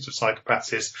characteristics of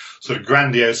psychopaths is sort of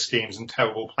grandiose schemes and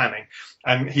terrible planning.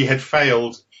 And he had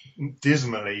failed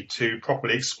dismally to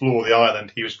properly explore the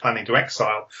island he was planning to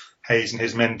exile Hayes and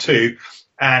his men to.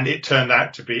 And it turned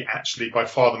out to be actually by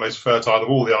far the most fertile of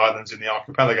all the islands in the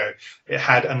archipelago. It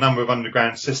had a number of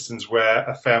underground cisterns where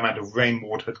a fair amount of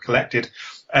rainwater had collected.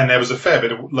 And there was a fair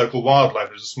bit of local wildlife.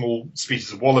 There was a small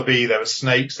species of wallaby, there were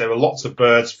snakes, there were lots of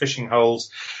birds, fishing holes.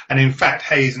 And in fact,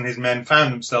 Hayes and his men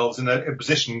found themselves in a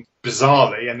position,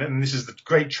 bizarrely, and this is the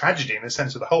great tragedy in the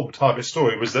sense of the whole Batavia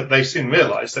story, was that they soon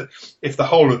realised that if the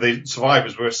whole of the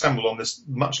survivors were assembled on this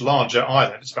much larger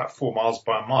island, it's about 4 miles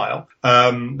by a mile,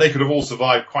 they could have all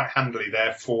survived quite handily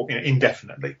there for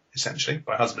indefinitely, essentially,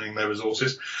 by husbanding their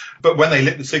resources. But when they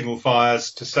lit the signal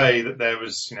fires to say that there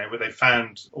was, where they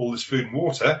found all this food and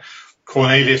water,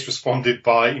 Cornelius responded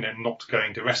by, not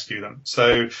going to rescue them.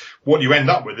 So what you end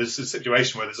up with is a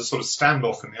situation where there's a sort of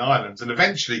standoff in the islands, and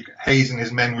eventually Hayes and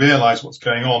his men realise what's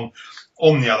going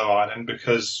on the other island,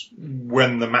 because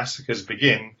when the massacres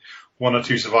begin, one or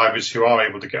two survivors who are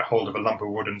able to get hold of a lump of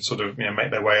wood and sort of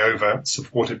make their way over,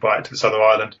 supported by it, to this other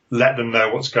island, let them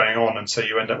know what's going on, and so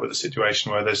you end up with a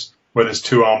situation where there's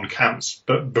two armed camps.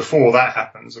 But before that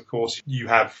happens, of course, you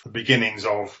have the beginnings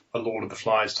of a Lord of the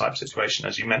Flies type situation,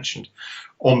 as you mentioned,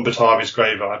 on Batavia's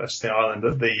graveyard. That's the island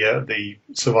that the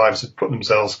survivors had put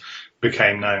themselves,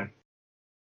 became known.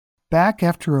 Back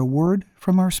after a word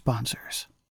from our sponsors.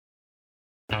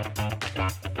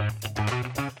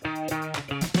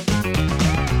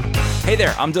 Hey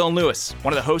there, I'm Dylan Lewis,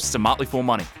 one of the hosts of Motley Fool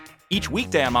Money. Each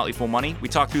weekday on Motley Fool Money, we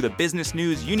talk through the business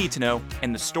news you need to know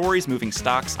and the stories moving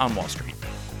stocks on Wall Street.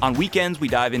 On weekends, we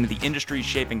dive into the industries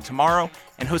shaping tomorrow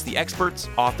and host the experts,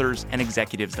 authors, and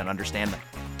executives that understand them.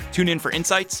 Tune in for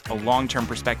insights, a long-term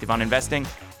perspective on investing,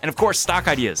 and of course, stock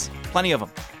ideas. Plenty of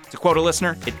them. To quote a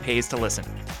listener, it pays to listen.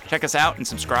 Check us out and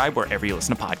subscribe wherever you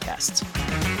listen to podcasts.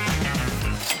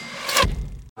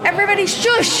 Everybody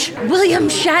shush! William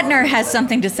Shatner has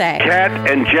something to say. Cat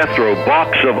and Jethro,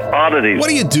 box of oddities. What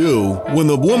do you do when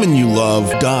the woman you love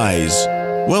dies?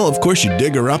 Well, of course you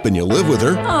dig her up and you live with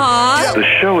her. Aww. The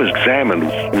show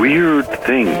examines weird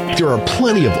things. There are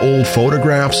plenty of old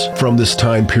photographs from this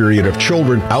time period of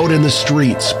children out in the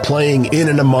streets playing in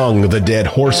and among the dead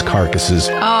horse carcasses.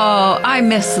 Oh, I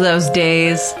miss those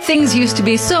days. Things used to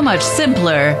be so much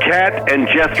simpler. Cat and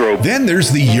Jethro. Then there's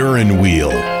the urine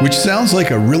wheel, which sounds like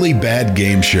a really bad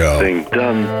game show. Thing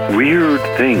done weird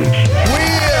things.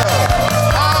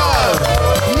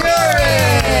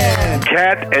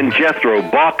 Cat and Jethro,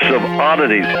 box of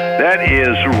oddities. That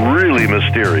is really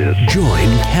mysterious.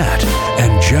 Join Cat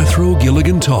and Jethro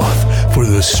Gilligan Toth for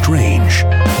the strange,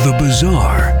 the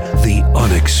bizarre, the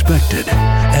unexpected,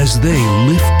 as they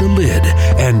lift the lid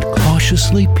and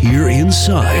cautiously peer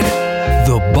inside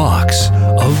the Box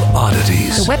of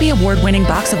Oddities. The Webby Award-winning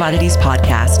Box of Oddities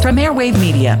podcast from Airwave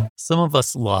Media. Some of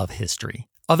us love history.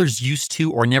 Others used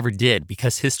to or never did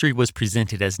because history was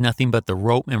presented as nothing but the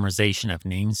rote memorization of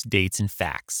names, dates, and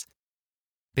facts.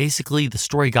 Basically, the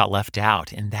story got left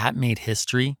out, and that made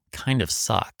history kind of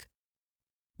suck.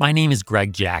 My name is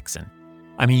Greg Jackson.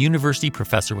 I'm a university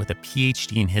professor with a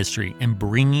PhD in history, and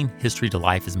bringing history to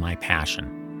life is my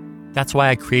passion. That's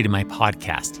why I created my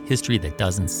podcast, History That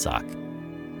Doesn't Suck.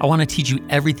 I want to teach you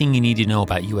everything you need to know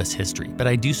about U.S. history, but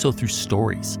I do so through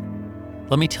stories.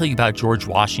 Let me tell you about George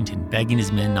Washington begging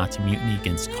his men not to mutiny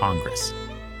against Congress,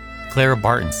 Clara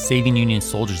Barton saving Union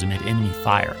soldiers amid enemy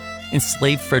fire,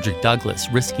 enslaved Frederick Douglass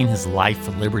risking his life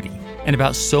for liberty, and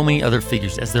about so many other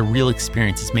figures as their real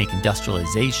experiences make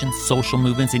industrialization, social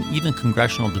movements, and even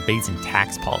congressional debates and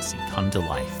tax policy come to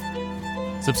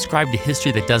life. Subscribe to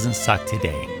History That Doesn't Suck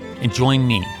today, and join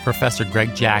me, Professor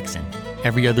Greg Jackson,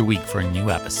 every other week for a new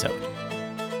episode,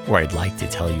 where I'd like to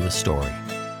tell you a story.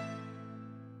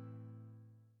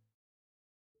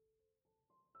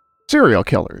 Serial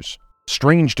killers,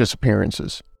 strange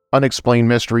disappearances, unexplained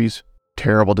mysteries,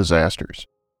 terrible disasters.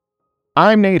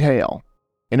 I'm Nate Hale,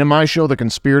 and in my show, The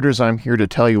Conspirators, I'm here to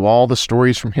tell you all the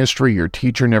stories from history your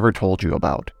teacher never told you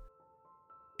about.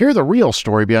 Hear the real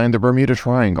story behind the Bermuda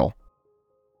Triangle,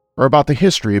 or about the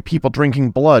history of people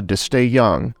drinking blood to stay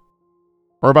young,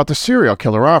 or about the serial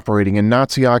killer operating in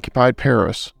Nazi-occupied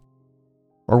Paris,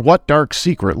 or what dark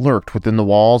secret lurked within the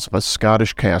walls of a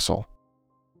Scottish castle.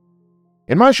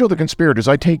 In my show, The Conspirators,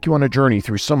 I take you on a journey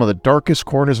through some of the darkest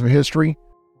corners of history,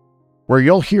 where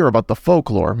you'll hear about the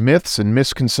folklore, myths, and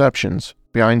misconceptions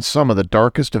behind some of the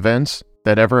darkest events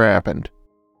that ever happened.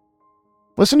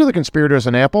 Listen to The Conspirators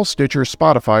on Apple, Stitcher,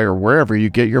 Spotify, or wherever you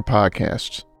get your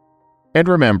podcasts. And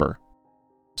remember,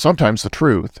 sometimes the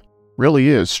truth really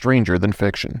is stranger than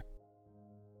fiction.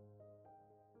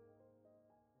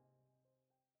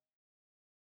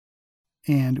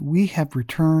 And we have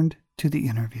returned to the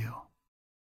interview.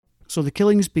 So the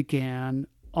killings began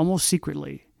almost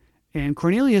secretly, and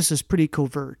Cornelius is pretty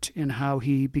covert in how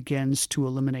he begins to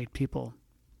eliminate people.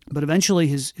 But eventually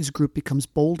his group becomes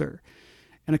bolder,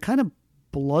 and a kind of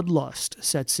bloodlust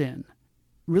sets in,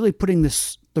 really putting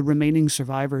the remaining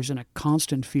survivors in a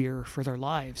constant fear for their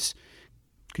lives.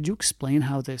 Could you explain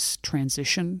how this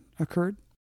transition occurred?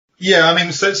 Yeah, I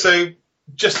mean, so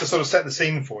just to sort of set the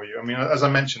scene for you, I mean, as I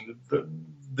mentioned,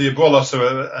 the Abrolhos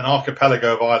are an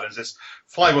archipelago of islands. There's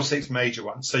 5 or 6 major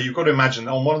ones. So you've got to imagine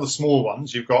on one of the small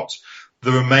ones, you've got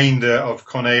the remainder of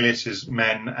Cornelius's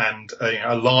men and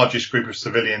a largest group of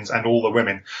civilians and all the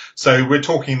women. So we're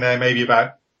talking there maybe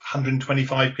about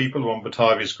 125 people on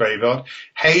Batavia's graveyard.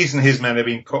 Hayes and his men have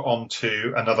been put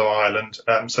onto another island,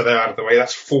 so they're out of the way.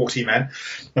 That's 40 men.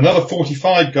 Another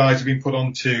 45 guys have been put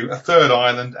onto a third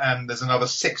island, and there's another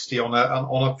 60 on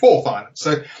a fourth island.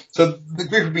 So the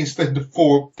group have been split into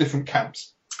 4 different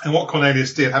camps. And what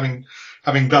Cornelius did, having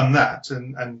done that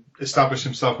and established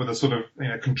himself with a sort of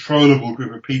controllable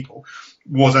group of people,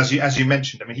 was as you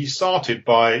mentioned. I mean, he started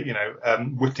by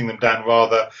whittling them down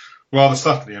rather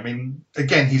subtly. I mean,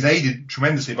 again, he's aided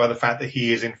tremendously by the fact that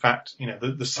he is, in fact,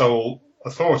 the sole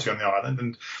authority on the island.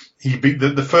 And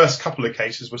the first couple of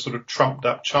cases were sort of trumped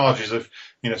up charges of,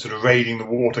 sort of raiding the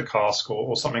water cask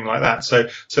or something like that. So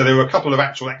there were a couple of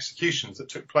actual executions that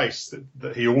took place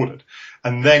that he ordered.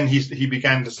 And then he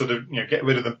began to sort of, get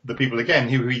rid of the people again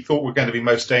who he thought were going to be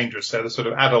most dangerous. So the sort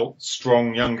of adult,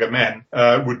 strong, younger men,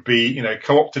 would be,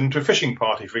 co-opted into a fishing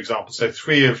party, for example. So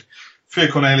three of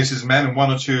Cornelius's men and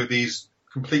 1 or 2 of these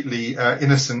completely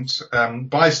innocent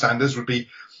bystanders would be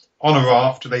on a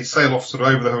raft. They sail off sort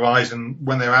of over the horizon.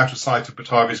 When they're out of sight of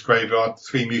Batavia's graveyard,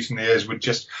 3 mutineers would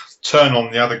just turn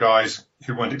on the other guys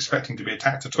who weren't expecting to be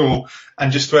attacked at all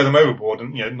and just throw them overboard.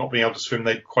 And, not being able to swim,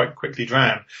 they'd quite quickly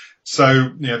drown. So,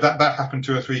 that happened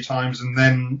 2 or 3 times. And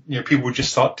then, people would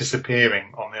just start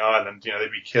disappearing on the island.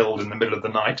 They'd be killed in the middle of the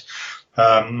night.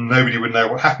 Nobody would know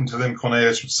what happened to them.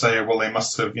 Cornelius would say, well, they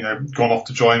must have, gone off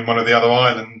to join one of the other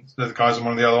islands, the guys on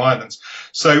one of the other islands.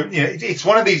 So, it's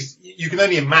one of these, you can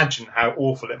only imagine how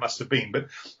awful it must have been. But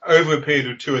over a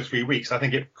period of 2 or 3 weeks, I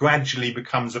think it gradually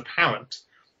becomes apparent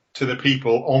to the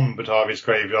people on Batavia's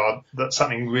graveyard that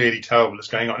something really terrible is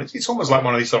going on. It's almost like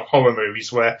one of these sort of horror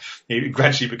movies where it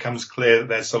gradually becomes clear that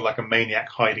there's sort of like a maniac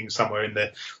hiding somewhere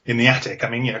in the attic. I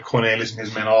mean, Cornelius and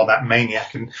his men are that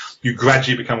maniac, and you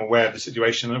gradually become aware of the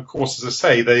situation. And of course, as I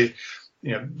say,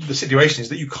 the situation is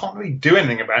that you can't really do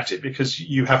anything about it because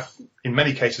you have, in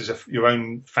many cases, your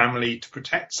own family to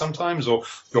protect sometimes, or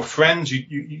your friends.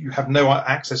 You have no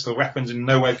access to weapons and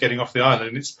no way of getting off the island.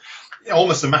 And it's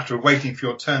almost a matter of waiting for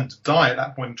your turn to die at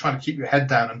that point and trying to keep your head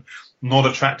down and not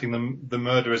attracting the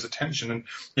murderer's attention.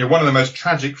 And one of the most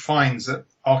tragic finds that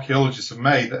archaeologists have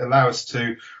made that allow us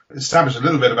to establish a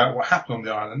little bit about what happened on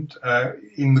the island,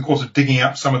 in the course of digging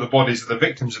up some of the bodies of the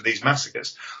victims of these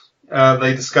massacres,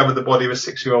 they discovered the body of a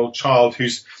 6-year-old child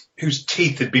whose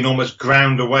teeth had been almost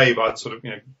ground away by the sort of,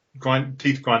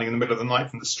 teeth grinding in the middle of the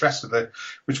night from the stress of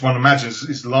which one imagines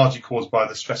is largely caused by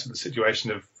the stress of the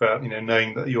situation of,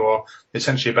 knowing that you're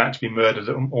essentially about to be murdered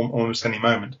at almost any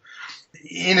moment.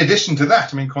 In addition to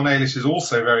that, I mean, Cornelius is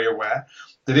also very aware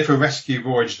that if a rescue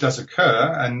voyage does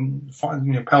occur and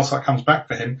Pelsart comes back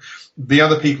for him, the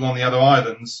other people on the other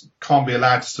islands can't be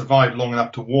allowed to survive long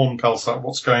enough to warn Pelsart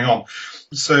what's going on.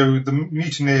 So the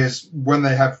mutineers, when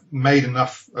they have made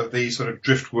enough of these sort of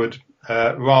driftwood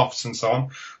rafts and so on,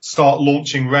 start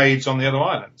launching raids on the other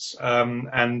islands,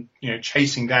 and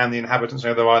chasing down the inhabitants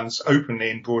of the other islands openly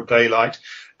in broad daylight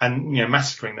and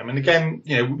massacring them. And again,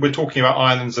 we're talking about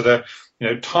islands that are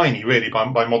tiny really by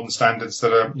modern standards,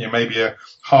 that are maybe a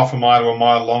half a mile or a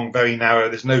mile long, very narrow.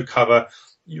 There's no cover.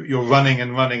 you're running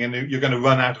and running, and you're going to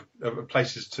run out of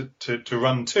places to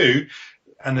run to.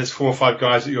 And there's 4 or 5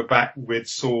 guys at your back with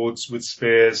swords, with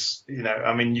spears.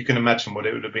 I mean, you can imagine what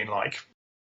it would have been like.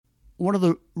 One of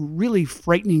the really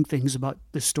frightening things about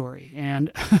this story,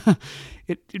 and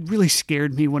it really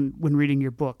scared me when reading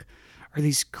your book, are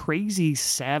these crazy,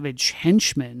 savage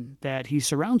henchmen that he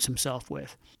surrounds himself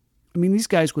with. I mean, these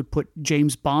guys would put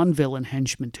James Bond villain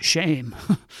henchmen to shame.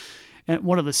 And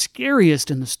one of the scariest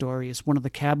in the story is one of the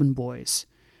cabin boys.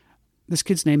 This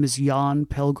kid's name is Jan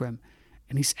Pelgrim,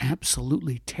 and he's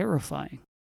absolutely terrifying.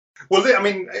 Well, I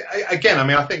mean,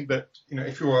 I think that,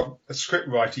 if you're a script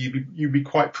writer, you'd be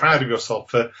quite proud of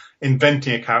yourself for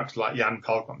inventing a character like Jan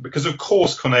Pelgrim, because of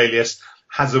course Cornelius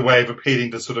has a way of appealing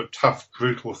to sort of tough,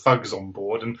 brutal thugs on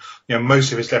board, and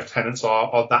most of his lieutenants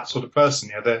are that sort of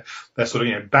person. They're sort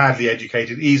of badly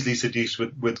educated, easily seduced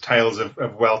with tales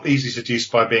of wealth, easily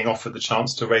seduced by being offered the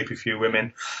chance to rape a few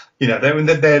women. They're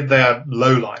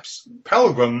lowlifes.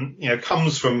 Pelgrim,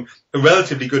 comes from a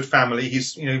relatively good family.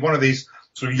 He's one of these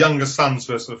sort of younger sons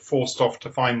who are sort of forced off to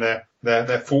find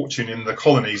their fortune in the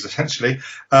colonies, essentially.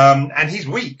 And he's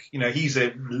weak. He's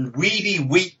a weedy,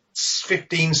 weak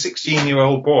 15,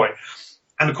 16-year-old boy.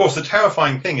 And of course, the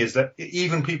terrifying thing is that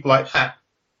even people like that,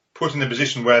 put in a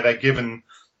position where they're given,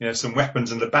 some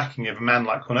weapons and the backing of a man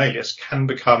like Cornelius, can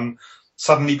become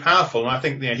suddenly powerful. And I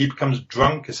think, he becomes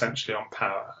drunk essentially on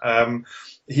power.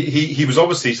 He was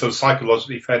obviously sort of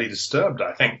psychologically fairly disturbed,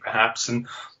 I think, perhaps. And,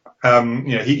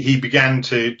 he began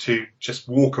to just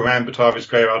walk around Batavia's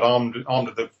graveyard armed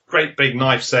with a great big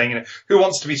knife, saying, who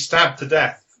wants to be stabbed to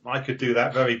death? I could do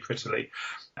that very prettily.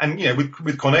 And,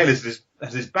 with Cornelius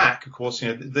at his back, of course,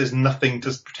 there's nothing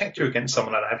to protect you against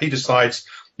someone like that. If he decides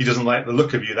he doesn't like the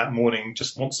look of you that morning,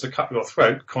 just wants to cut your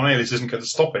throat, Cornelius isn't going to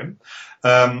stop him.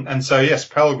 And so, yes,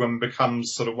 Pelgrim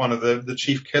becomes sort of one of the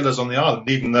chief killers on the island,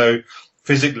 even though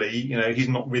physically, he's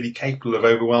not really capable of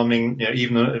overwhelming,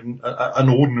 even an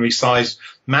ordinary sized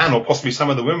man or possibly some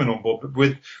of the women on board. But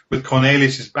with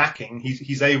Cornelius's backing,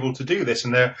 he's able to do this.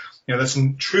 And there's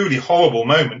some truly horrible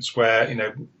moments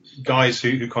where, guys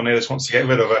who Cornelius wants to get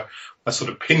rid of are sort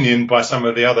of pinioned by some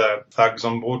of the other thugs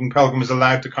on board, and Pelgrim is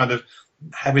allowed to kind of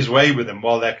have his way with them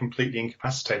while they're completely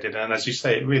incapacitated. And as you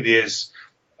say, it really is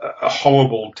a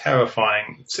horrible,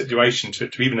 terrifying situation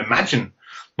to even imagine,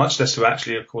 much less to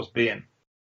actually, of course, be in.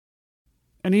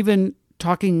 And even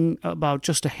talking about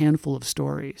just a handful of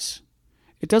stories,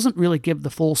 it doesn't really give the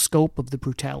full scope of the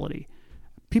brutality.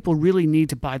 People really need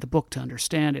to buy the book to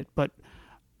understand it, but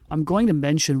I'm going to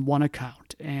mention one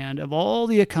account, and of all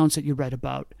the accounts that you read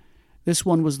about, this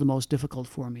one was the most difficult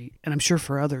for me, and I'm sure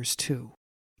for others too.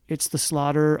 It's the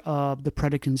slaughter of the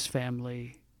Predicans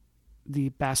family, the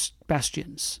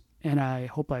Bastians, and I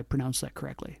hope I pronounced that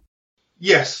correctly.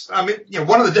 Yes, I mean,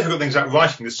 one of the difficult things about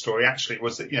writing this story actually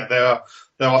was that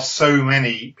there are so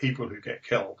many people who get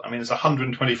killed. I mean, there's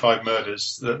 125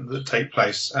 murders that take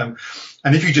place, and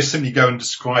if you just simply go and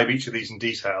describe each of these in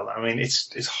detail, I mean,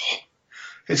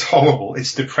 it's horrible.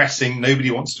 It's depressing. Nobody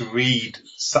wants to read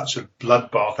such a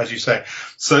bloodbath, as you say.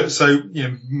 So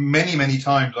many, mmany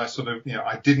times I sort of,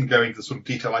 I didn't go into the sort of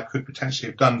detail I could potentially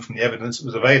have done from the evidence that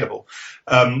was available,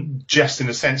 just in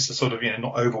a sense to sort of,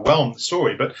 not overwhelm the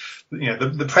story. But,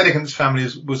 the Predicants family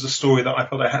was a story that I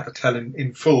thought I had to tell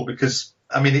in full because,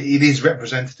 I mean, it is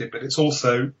representative, but it's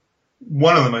also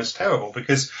one of the most terrible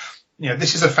because,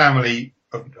 this is a family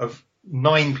of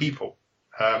 9 people.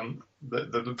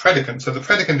 The predicant. So the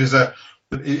predicant is a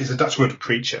Dutch word for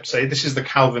preacher. So this is the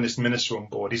Calvinist minister on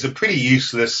board. He's a pretty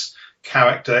useless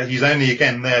character. He's only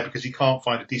again there because he can't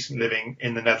find a decent living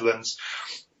in the Netherlands.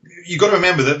 You've got to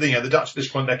remember that the Dutch at this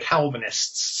point, they're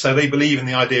Calvinists, so they believe in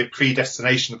the idea of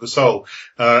predestination of the soul.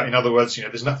 In other words,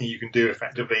 there's nothing you can do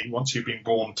effectively once you've been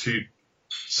born to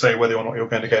say whether or not you're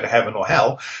going to go to heaven or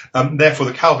hell. Therefore,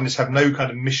 the Calvinists have no kind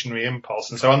of missionary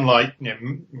impulse. And so unlike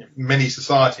many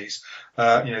societies,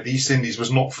 the East Indies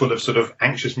was not full of sort of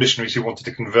anxious missionaries who wanted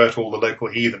to convert all the local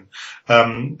heathen.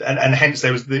 And hence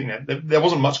there was, there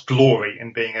wasn't much glory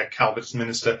in being a Calvinist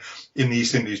minister in the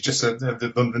East Indies, just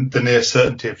the near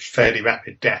certainty of fairly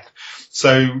rapid death.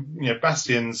 So,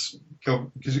 Bastians,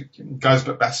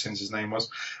 Gijsbert Bastians, his name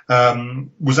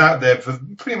was out there for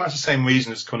pretty much the same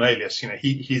reason as Cornelius.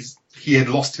 He had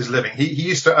lost his living. He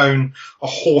used to own a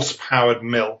horse-powered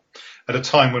mill at a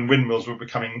time when windmills were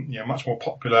becoming much more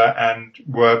popular and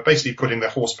were basically putting the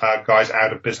horse-powered guys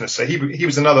out of business. So he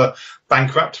was another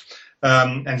bankrupt.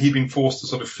 and he'd been forced to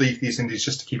sort of flee to the East Indies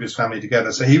just to keep his family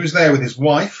together. So he was there with his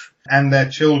wife and their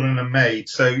children and maid.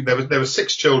 So there were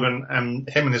 6 children, and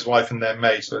him and his wife and their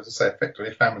maid. So as I say,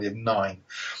 effectively a family of 9.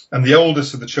 And the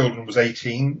oldest of the children was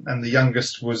 18, and the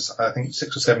youngest was, I think,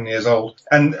 6 or 7 years old.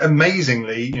 And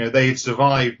amazingly, they had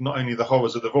survived not only the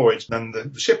horrors of the voyage and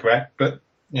the shipwreck, but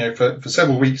for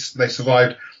several weeks they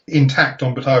survived intact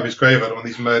on Batavia's graveyard when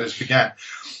these murders began.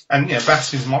 And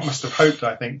Bastian must have hoped,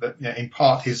 I think, that in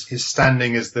part his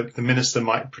standing as the minister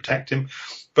might protect him.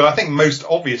 But I think most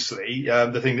obviously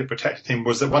the thing that protected him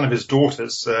was that one of his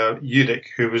daughters, Judith,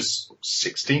 who was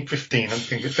 15 at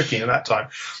that time,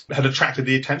 had attracted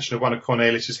the attention of one of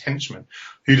Cornelius's henchmen,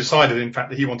 who decided, in fact,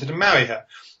 that he wanted to marry her.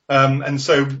 And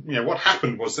so, what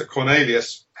happened was that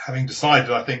Cornelius, having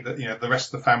decided, I think, that, the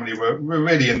rest of the family were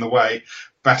really in the way,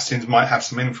 Bastian might have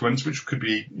some influence, which could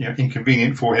be,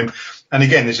 inconvenient for him. And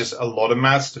again, there's just a lot of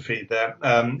mouths to feed there.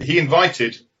 He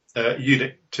invited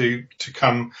Judith to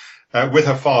come with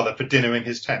her father for dinner in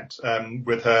his tent,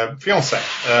 with her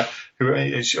fiancé,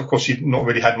 who, of course, she'd not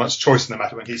really had much choice in the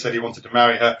matter when he said he wanted to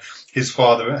marry her. Her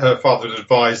father had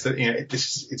advised that,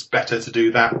 it's better to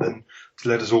do that than to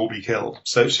let us all be killed.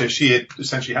 So she had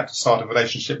essentially had to start a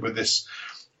relationship with this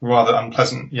rather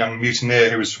unpleasant young mutineer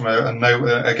who was from he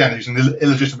was an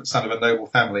illegitimate son of a noble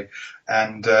family.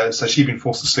 And so she'd been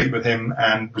forced to sleep with him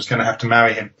and was going to have to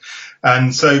marry him.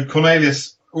 And so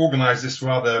Cornelius organised this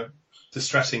rather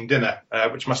distressing dinner,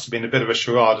 which must have been a bit of a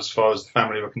charade as far as the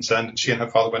family were concerned, and she and her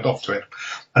father went off to it.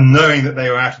 And knowing that they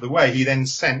were out of the way, he then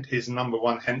sent his number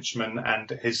one henchman and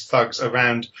his thugs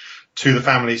around to the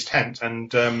family's tent,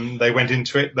 and they went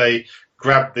into it. They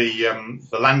grabbed the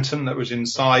lantern that was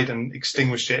inside and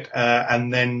extinguished it,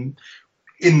 and then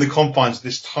in the confines of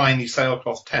this tiny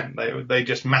sailcloth tent, they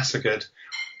just massacred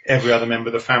every other member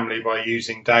of the family by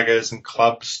using daggers and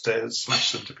clubs to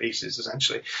smash them to pieces,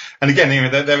 essentially. And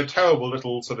again, there were terrible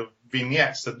little sort of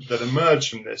vignettes that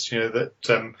emerged from this, that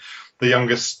the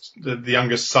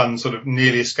youngest son sort of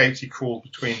nearly escapes. He crawled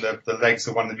between the legs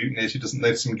of one of the mutineers who doesn't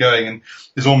notice him going, and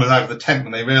is almost out of the tent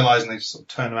when they realise, and they just sort of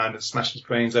turn around and smash his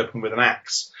brains open with an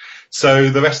axe. So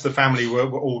the rest of the family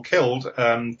were all killed,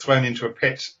 thrown into a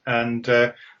pit, and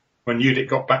when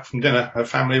Judith got back from dinner, her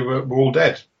family were all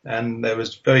dead. And there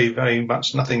was very, very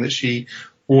much nothing that she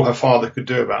or her father could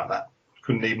do about that.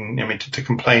 Couldn't even, to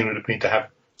complain would have been to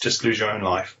just lose your own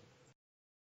life.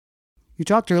 You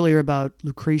talked earlier about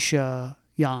Lucretia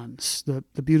Jans,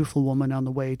 the beautiful woman on the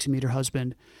way to meet her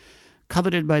husband,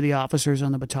 coveted by the officers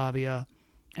on the Batavia,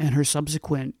 and her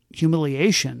subsequent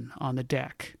humiliation on the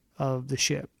deck of the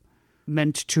ship,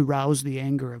 meant to rouse the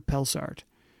anger of Pelsart.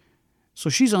 So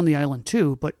she's on the island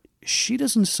too, but she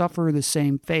doesn't suffer the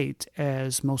same fate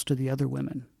as most of the other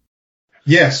women.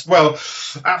 Yes, well,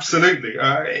 absolutely.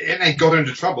 And they got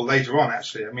into trouble later on,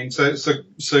 actually. I mean, so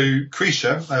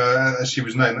Cretia, as she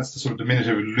was known, that's the sort of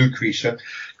diminutive of Lucretia.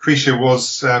 Cretia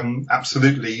was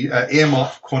absolutely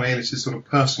earmarked for Cornelius' sort of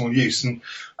personal use. And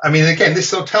I mean, again, this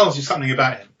sort of tells you something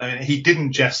about him. I mean, he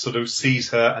didn't just sort of seize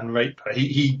her and rape her.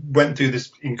 He went through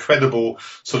this incredible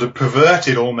sort of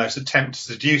perverted almost attempt to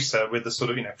seduce her with the sort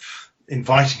of,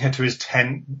 inviting her to his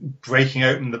tent, breaking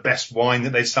open the best wine that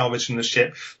they salvaged from the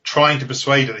ship, trying to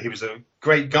persuade her that he was a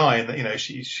great guy and that,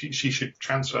 she should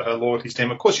transfer her loyalties to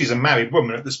him. Of course, she's a married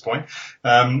woman at this point,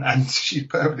 and she's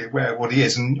perfectly aware of what he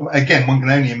is. And again, one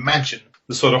can only imagine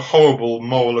the sort of horrible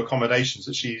moral accommodations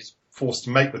that she's forced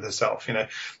to make with herself.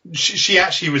 She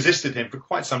actually resisted him for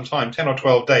quite some time, 10 or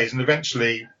 12 days, and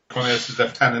eventually Cornelius'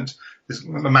 lieutenant,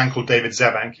 a man called David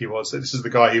Zebank, he was. This is the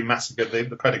guy who massacred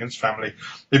the Predicant's family.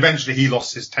 Eventually, he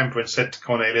lost his temper and said to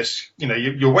Cornelius,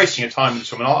 you're wasting your time with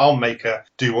this woman. I'll make her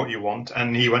do what you want.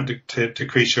 And he went to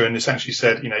Cretia and essentially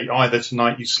said, either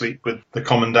tonight you sleep with the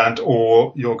commandant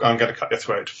or I'm going to cut your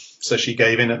throat. So she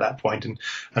gave in at that point and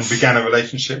began a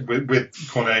relationship with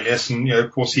Cornelius. And,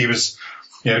 of course, he was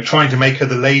trying to make her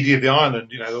the lady of the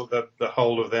island, the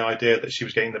whole of the idea that she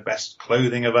was getting the best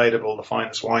clothing available, the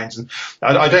finest wines. And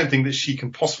I don't think that she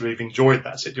can possibly have enjoyed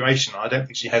that situation. I don't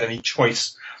think she had any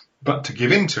choice but to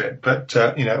give in to it. But,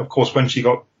 of course, when she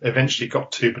eventually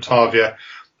got to Batavia,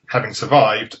 having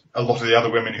survived, a lot of the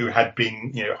other women who had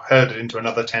been, herded into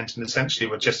another tent and essentially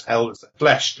were just held as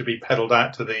flesh to be peddled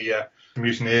out to the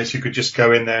mutineers who could just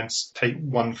go in there and take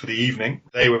one for the evening.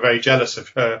 They were very jealous of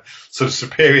her sort of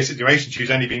superior situation. She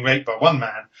was only being raped by one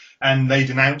man, and they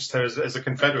denounced her as a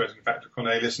confederate, in fact, of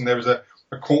Cornelius. And there was a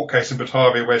court case in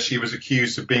Batavia where she was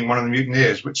accused of being one of the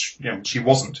mutineers, which she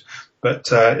wasn't. But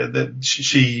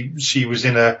she was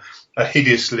in a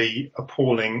hideously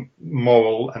appalling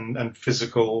moral and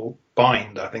physical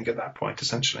bind, I think, at that point,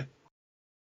 essentially.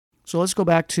 So let's go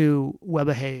back to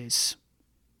Webber Hayes.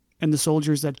 and the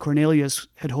soldiers that Cornelius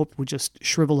had hoped would just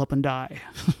shrivel up and die.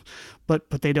 but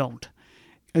they don't.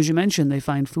 As you mentioned, they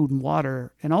find food and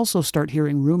water and also start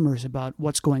hearing rumors about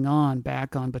what's going on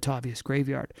back on Batavia's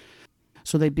graveyard.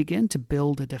 So they begin to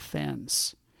build a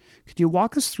defense. Could you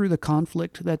walk us through the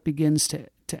conflict that begins to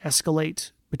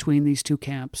escalate between these two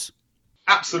camps?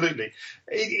 Absolutely.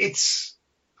 It's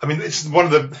a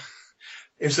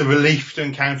relief to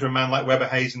encounter a man like Weber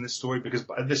Hayes in this story, because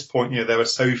at this point, there are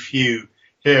so few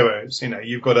heroes.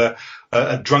 You've got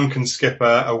a drunken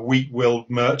skipper, a weak-willed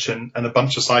merchant, and a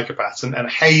bunch of psychopaths. And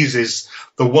Hayes is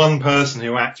the one person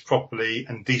who acts properly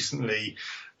and decently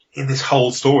in this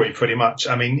whole story, pretty much.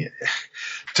 I mean,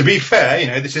 to be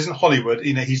fair, this isn't Hollywood.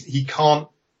 He can't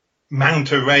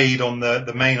mount a raid on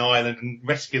the main island and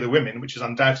rescue the women, which is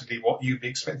undoubtedly what you'd be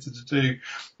expected to do.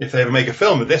 If they ever make a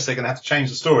film of this, they're going to have to change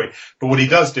the story. But what he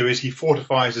does do is he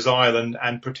fortifies his island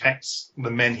and protects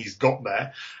the men he's got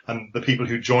there and the people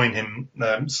who join him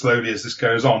slowly as this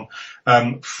goes on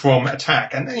from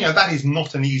attack. And that is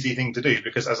not an easy thing to do,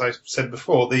 because, as I said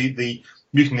before, the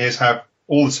mutineers have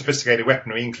all the sophisticated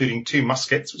weaponry, including 2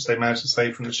 muskets, which they managed to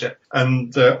save from the ship.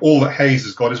 And all that Hayes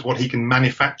has got is what he can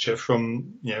manufacture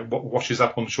from, what washes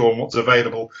up on shore and what's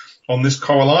available on this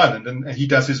coral island. And he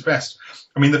does his best.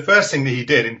 I mean, the first thing that he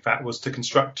did, in fact, was to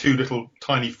construct 2 little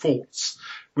tiny forts,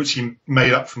 which he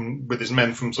made up with his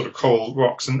men from sort of coral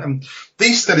rocks. And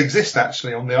these still exist,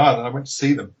 actually, on the island. I went to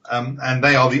see them. And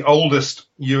they are the oldest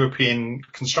European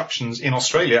constructions in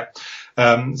Australia.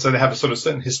 So they have a sort of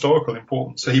certain historical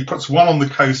importance. So he puts one on the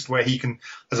coast where he can,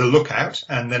 as a lookout,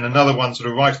 and then another one sort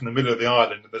of right in the middle of the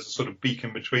island. And there's a sort of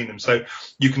beacon between them. So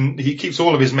he keeps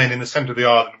all of his men in the centre of the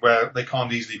island where they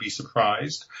can't easily be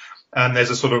surprised. And there's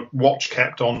a sort of watch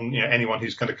kept on, anyone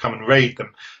who's going to come and raid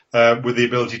them, with the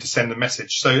ability to send a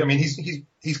message. So, I mean,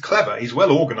 he's clever. He's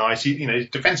well organised.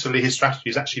 Defensively, his strategy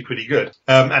is actually pretty good.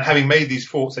 And having made these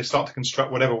forts, they start to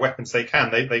construct whatever weapons they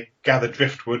can. They gather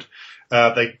driftwood.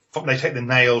 They take the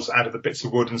nails out of the bits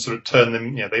of wood and sort of turn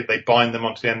them, they bind them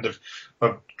onto the end of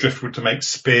driftwood to make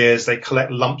spears. They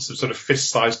collect lumps of sort of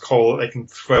fist-sized coal that they can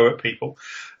throw at people.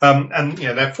 And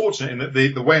they're fortunate in that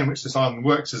the way in which this island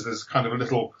works is there's kind of a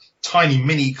little tiny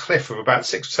mini cliff of about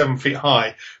 6 or 7 feet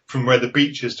high from where the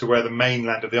beach is to where the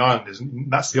mainland of the island is.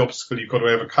 And that's the obstacle you've got to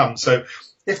overcome. So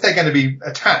if they're going to be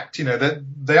attacked,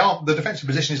 the defensive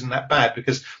position isn't that bad,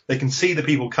 because they can see the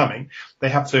people coming. They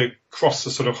have to cross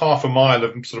a sort of half a mile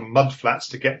of sort of mud flats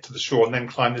to get to the shore and then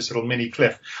climb this little mini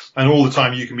cliff. And all the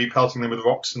time you can be pelting them with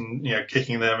rocks and,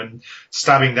 kicking them and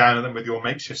stabbing down at them with your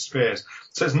makeshift spears.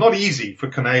 So it's not easy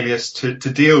for Cornelius to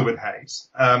deal with Hayes.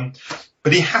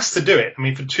 But he has to do it. I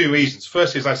mean, for 2 reasons.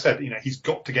 Firstly, as I said, he's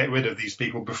got to get rid of these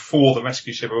people before the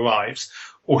rescue ship arrives,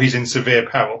 or he's in severe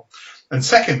peril. And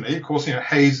secondly, of course,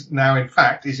 Hayes now, in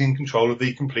fact, is in control of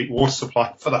the complete water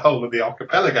supply for the whole of the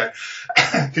archipelago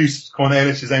through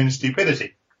Cornelius' own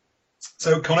stupidity.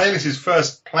 So Cornelius'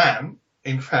 first plan,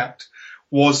 in fact,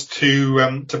 was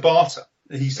to barter.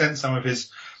 He sent some of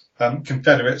his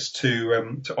Confederates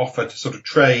to offer to sort of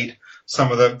trade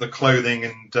some of the clothing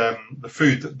and the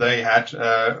food that they had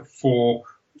for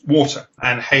water.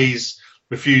 And Hayes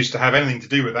refused to have anything to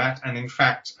do with that, and in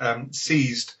fact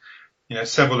seized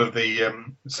several of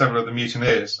the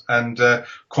mutineers, and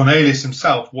Cornelius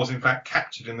himself was in fact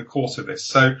captured in the course of this.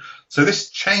 So this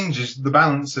changes the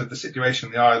balance of the situation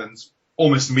in the islands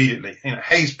almost immediately.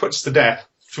 Hayes puts to death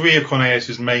 3 of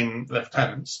Cornelius's main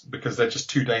lieutenants because they're just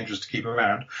too dangerous to keep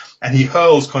around, and he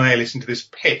hurls Cornelius into this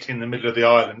pit in the middle of the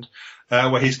island,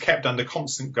 where he's kept under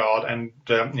constant guard and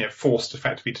forced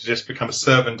effectively to just become a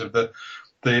servant of the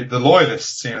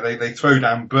loyalists. They throw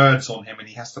down birds on him, and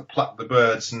he has to pluck the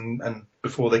birds and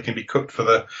before they can be cooked for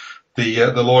the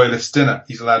loyalist dinner.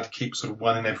 He's allowed to keep sort of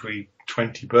 1 in every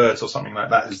 20 birds or something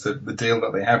like that is the deal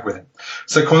that they have with him.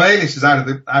 So Cornelius is out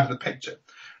of the picture.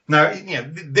 Now,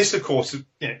 this, of course,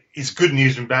 is good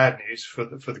news and bad news for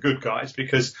the good guys,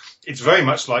 because it's very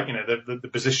much like, the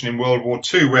position in World War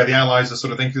II where the Allies are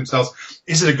sort of thinking to themselves,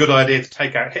 is it a good idea to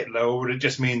take out Hitler, or would it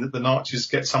just mean that the Nazis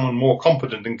get someone more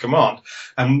competent in command?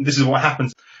 And this is what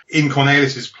happens. In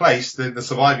Cornelius's place, the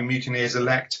surviving mutineers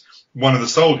elect one of the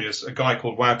soldiers, a guy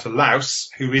called Wouter Laus,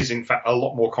 who is in fact a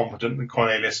lot more competent than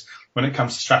Cornelius when it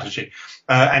comes to strategy.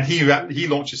 And he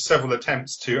launches several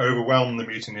attempts to overwhelm the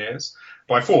mutineers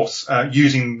by force,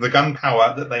 using the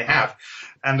gunpowder that they have.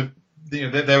 And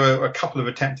there were a couple of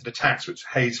attempted attacks which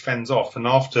Hayes fends off. And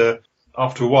after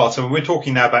a while, so we're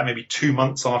talking now about maybe 2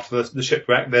 months after the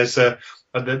shipwreck, there's a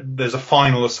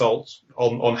final assault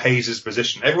on Hayes's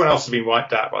position. Everyone else has been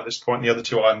wiped out by this point. The other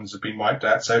 2 islands have been wiped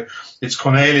out. So it's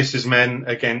Cornelius's men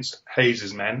against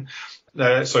Hayes's men.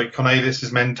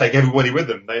 Cornelius's men take everybody with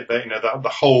them. The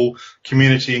whole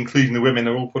community, including the women,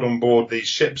 are all put on board these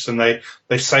ships, and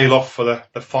they sail off for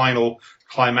the final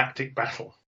climactic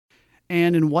battle.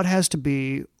 And in what has to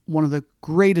be one of the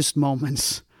greatest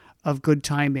moments of good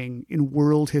timing in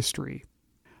world history,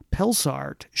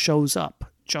 Pelsart shows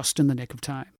up just in the nick of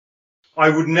time. I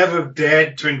would never have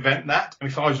dared to invent that. I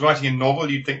mean, if I was writing a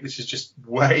novel, you'd think this is just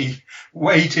way,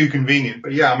 way too convenient.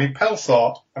 But yeah, I mean,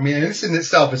 Pelsart, this in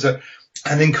itself is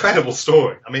an incredible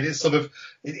story. I mean,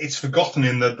 it's forgotten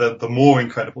in the more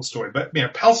incredible story. But,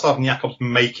 Pelsart and Jacobs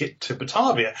make it to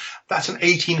Batavia. That's an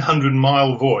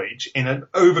 1,800-mile voyage in an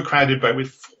overcrowded boat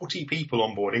with 40 people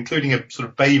on board, including a sort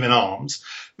of babe in arms,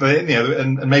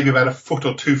 and maybe about a foot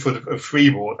or 2 foot of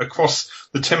freeboard across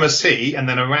the Timor Sea and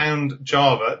then around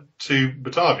Java to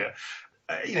Batavia.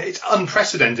 It's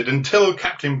unprecedented until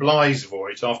Captain Bligh's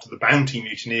voyage after the Bounty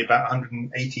mutiny about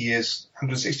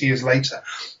 160 years later.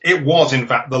 It was, in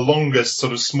fact, the longest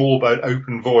sort of small boat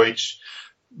open voyage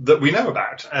that we know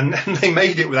about. And they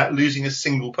made it without losing a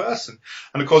single person.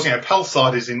 And of course,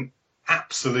 Pelsart is in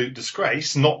absolute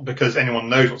disgrace, not because anyone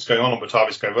knows what's going on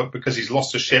Batavia's Cove, but because he's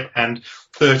lost a ship and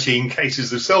 13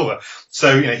 cases of silver.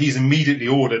 So, he's immediately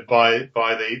ordered by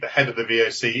the head of the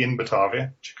VOC in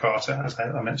Batavia, Jakarta, as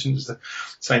I mentioned, is the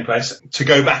same place, to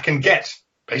go back and get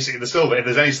basically the silver. If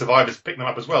there's any survivors, pick them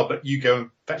up as well, but you go and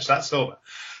fetch that silver.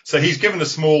 So he's given a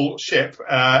small ship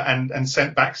and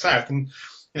sent back south. And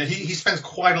he spends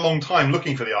quite a long time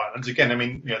looking for the islands.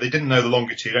 Again, they didn't know the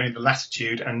longitude, only the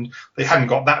latitude, and they hadn't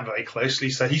got that very closely.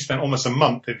 So he spent almost a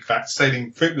month, in fact,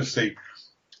 sailing fruitlessly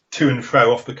to and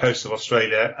fro off the coast of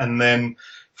Australia. And then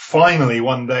finally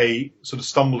one day sort of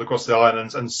stumbled across the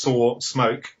islands and saw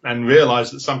smoke and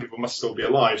realized that some people must still be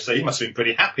alive. So he must have been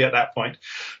pretty happy at that point.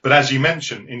 But as you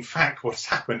mentioned, in fact, what's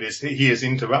happened is he has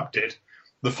interrupted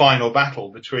the final battle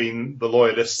between the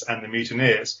loyalists and the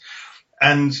mutineers.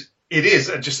 And it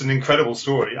is just an incredible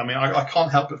story. I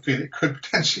can't help but feel it could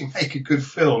potentially make a good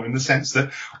film in the sense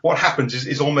that what happens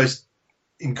is almost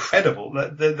incredible.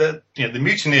 The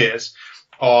mutineers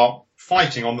are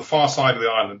fighting on the far side of the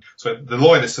island. So the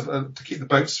loyalists, to keep the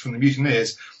boats from the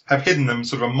mutineers, have hidden them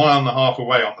sort of a mile and a half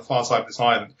away on the far side of this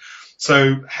island.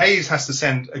 So Hayes has to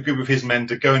send a group of his men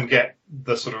to go and get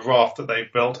the sort of raft that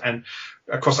they've built and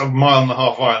across a mile and a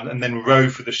half island and then row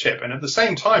for the ship. And at the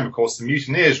same time, of course, the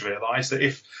mutineers realise that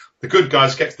if the good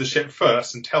guys get to the ship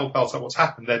first and tell Pelsart what's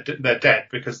happened, they're dead,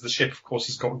 because the ship, of course,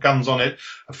 has got guns on it,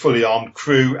 a fully armed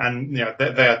crew, and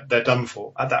they're done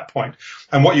for at that point.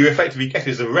 And what you effectively get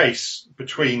is a race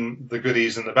between the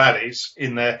goodies and the baddies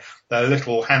in their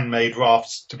little handmade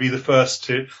rafts to be the first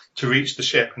to reach the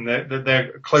ship, and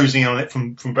they're closing on it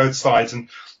from both sides. And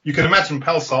you can imagine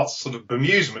Pelsart's sort of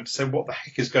bemusement to say, what the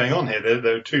heck is going on here?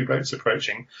 There are two boats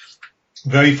approaching.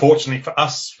 Very fortunately for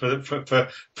us,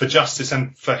 for justice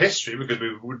and for history, because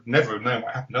we would never have known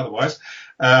what happened otherwise,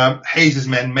 Hayes's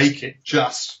men make it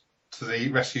just to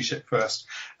the rescue ship first,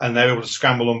 and they're able to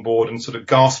scramble on board and sort of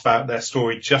gasp out their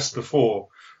story just before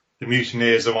the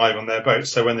mutineers arrive on their boat.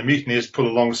 So when the mutineers pull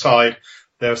alongside,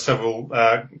 there are several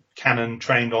cannon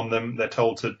trained on them. They're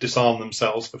told to disarm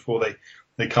themselves before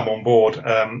they come on board,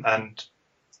 and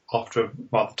after a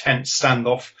rather tense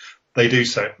standoff, they do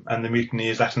so, and the mutiny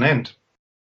is at an end.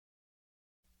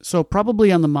 So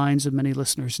probably on the minds of many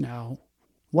listeners now,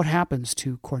 what happens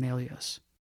to Cornelius?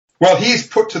 Well, he's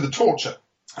put to the torture.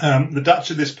 The Dutch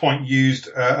at this point used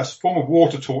a form of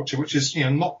water torture, which is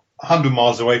not 100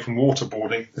 miles away from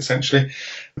waterboarding, essentially.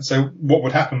 And so what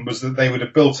would happen was that they would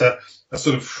have built a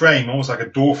sort of frame, almost like a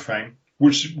door frame,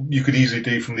 which you could easily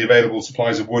do from the available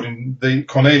supplies of wood. And the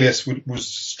Cornelius was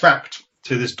strapped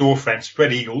to this door frame,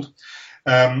 spread-eagled,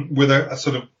 with a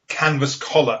sort of canvas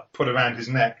collar put around his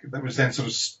neck that was then sort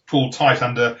of pulled tight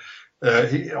under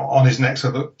on his neck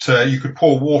so that you could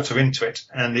pour water into it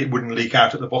and it wouldn't leak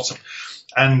out at the bottom.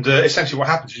 And essentially what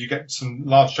happens is you get some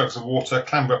large jugs of water,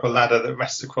 clamber up a ladder that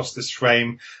rests across this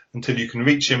frame until you can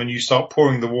reach him, and you start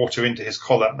pouring the water into his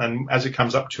collar. And as it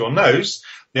comes up to your nose,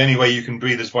 the only way you can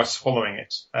breathe is by swallowing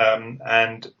it.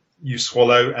 And you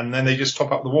swallow, and then they just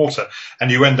top up the water, and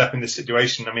you end up in this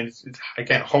situation. I mean, it's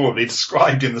again horribly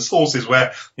described in the sources,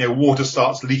 where water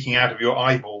starts leaking out of your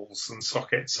eyeballs and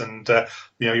sockets, and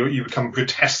you become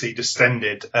grotesquely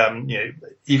distended.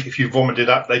 If you vomit it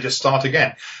up, they just start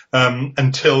again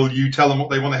until you tell them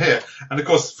what they want to hear. And of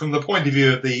course, from the point of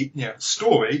view of the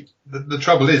story, the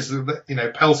trouble is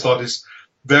that Pelsart is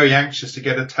very anxious to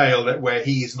get a tale that where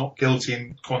he is not guilty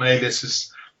and Cornelius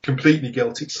is completely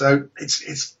guilty. So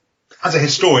it's as a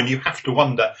historian, you have to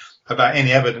wonder about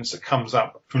any evidence that comes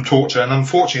up from torture. And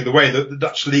unfortunately, the way that the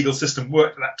Dutch legal system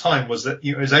worked at that time was that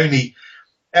it was only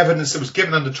evidence that was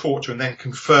given under torture and then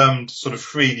confirmed sort of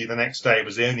freely the next day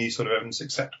was the only sort of evidence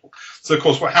acceptable. So, of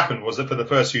course, what happened was that for the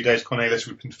first few days, Cornelius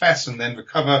would confess and then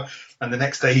recover, and the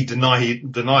next day he'd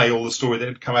deny all the story that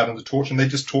had come out under torture, and they'd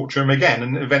just torture him again.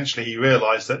 And eventually he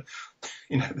realised that,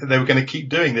 you know, they were going to keep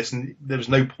doing this, and there was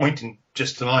no point in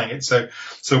just denying it. So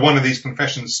one of these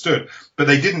confessions stood, but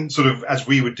they didn't sort of, as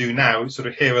we would do now, sort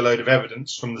of hear a load of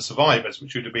evidence from the survivors,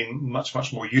 which would have been much,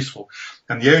 much more useful.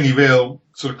 And the only real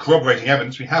sort of corroborating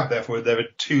evidence we have, therefore, there are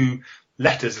two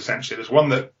letters, essentially. There's one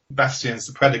that Bastians,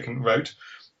 the predicant, wrote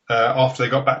after they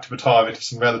got back to Batavia to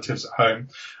some relatives at home,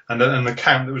 and an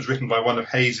account that was written by one of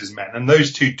Hayes's men. And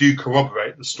those two do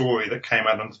corroborate the story that came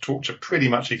out under torture pretty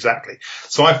much exactly.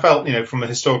 So I felt, you know, from a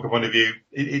historical point of view,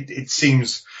 it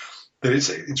seems that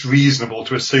it's reasonable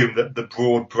to assume that the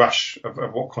broad brush of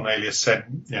what Cornelius said,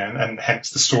 you know, and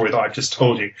hence the story that I've just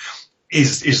told you,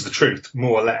 is the truth,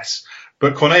 more or less.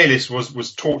 But Cornelius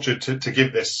was tortured to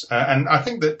give this, and I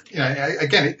think that, you know,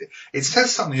 again, it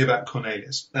says something about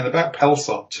Cornelius and about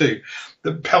Pelsart too,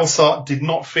 that Pelsart did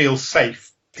not feel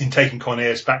safe in taking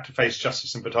Cornelius back to face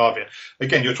justice in Batavia.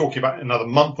 Again, you're talking about another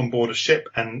month on board a ship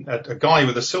and a guy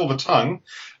with a silver tongue,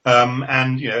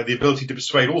 and, you know, the ability to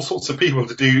persuade all sorts of people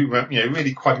to do, you know,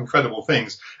 really quite incredible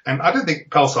things. And I don't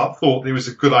think Pelsart thought it was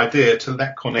a good idea to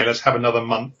let Cornelius have another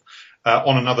month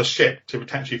on another ship to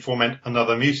potentially foment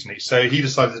another mutiny. So he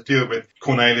decided to deal with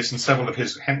Cornelius and several of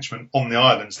his henchmen on the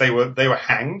islands. They were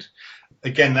hanged.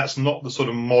 Again, that's not the sort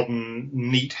of modern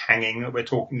neat hanging that we're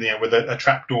talking, you know, with a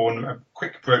trapdoor and a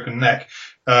quick broken neck.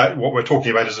 What we're talking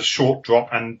about is a short drop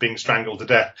and being strangled to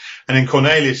death. And in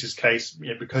Cornelius's case,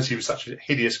 you know, because he was such a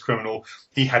hideous criminal,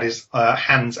 he had his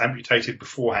hands amputated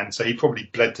beforehand, so he probably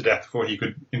bled to death before he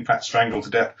could, in fact, strangle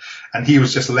to death. And he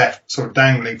was just left sort of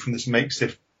dangling from this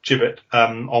makeshift gibbet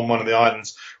on one of the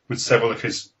islands with several of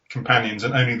his companions,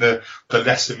 and only the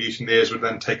lesser mutineers were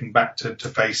then taken back to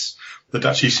face the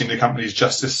Dutch East India Company's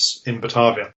justice in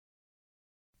Batavia.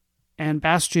 And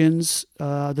Bastians,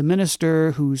 the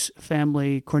minister whose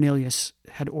family Cornelius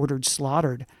had ordered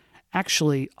slaughtered,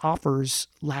 actually offers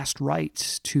last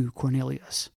rites to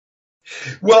Cornelius.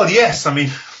 Well, yes, I mean,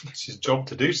 it's his job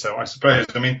to do so, I suppose.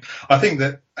 I mean, I think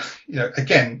that, you know,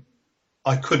 again,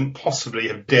 I couldn't possibly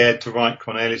have dared to write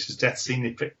Cornelius' death scene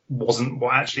if it wasn't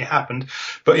what actually happened.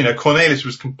 But, you know, Cornelius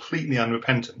was completely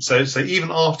unrepentant. So even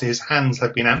after his hands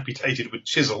had been amputated with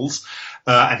chisels,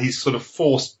 and he's sort of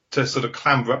forced to sort of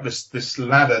clamber up this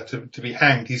ladder to be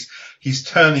hanged, he's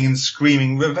turning and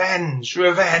screaming, "Revenge,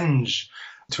 revenge,"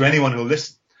 to anyone who'll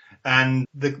listen. And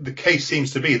the case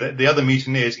seems to be that the other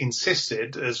mutineers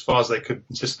insisted, as far as they could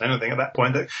insist on anything at that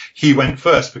point, that he went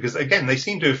first, because, again, they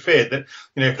seem to have feared that,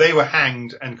 you know, if they were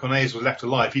hanged and Cornelius was left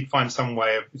alive, he'd find some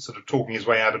way of sort of talking his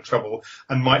way out of trouble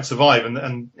and might survive.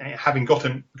 And having got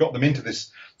them into this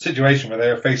situation where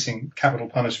they were facing capital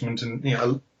punishment, and, you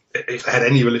know, if they had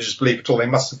any religious belief at all, they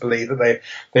must have believed that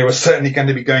they were certainly going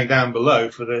to be going down below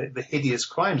for the hideous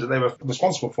crimes that they were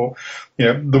responsible for. You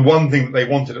know, the one thing that they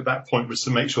wanted at that point was to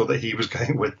make sure that he was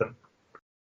going with them.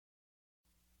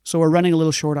 So we're running a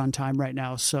little short on time right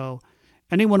now. So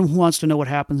anyone who wants to know what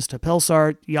happens to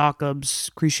Pelsart, Jacobs,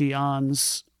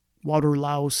 Christians, Walter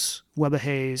Laus, Webbe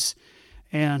Hayes,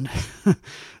 and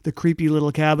the creepy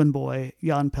little cabin boy,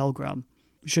 Jan Pelgrim,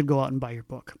 should go out and buy your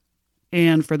book.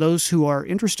 And for those who are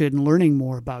interested in learning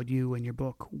more about you and your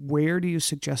book, where do you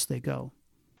suggest they go?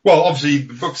 Well, obviously,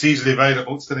 the book's easily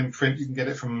available. It's still in print. You can get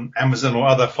it from Amazon or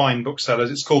other fine booksellers.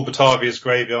 It's called Batavia's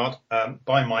Graveyard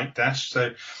by Mike Dash,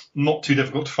 so not too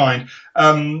difficult to find.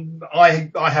 I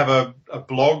have a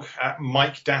blog at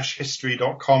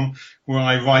mike-history.com where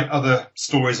I write other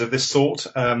stories of this sort,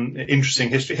 interesting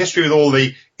history with all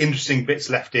the interesting bits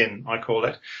left in, I call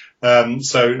it.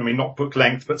 So, I mean, not book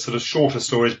length, but sort of shorter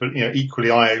stories, but, you know,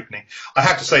 equally eye-opening. I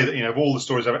have to say that, you know, of all the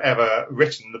stories I've ever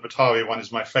written, the Batavia one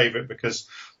is my favourite because,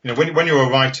 you know, when you're a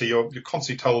writer, you're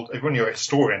constantly told, when you're a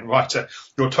historian, writer,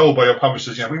 you're told by your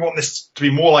publishers, you know, we want this to be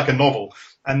more like a novel.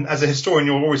 And as a historian,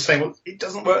 you're always saying, well, it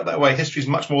doesn't work that way. History is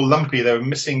much more lumpy. There are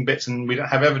missing bits and we don't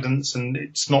have evidence, and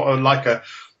it's not like a,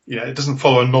 you know, it doesn't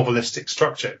follow a novelistic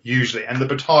structure usually. And the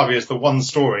Batavia is the one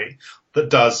story that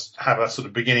does have a sort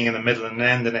of beginning and a middle and an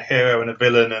end, and a hero and a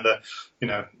villain and you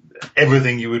know,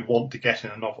 everything you would want to get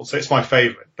in a novel. So it's my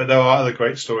favourite. But there are other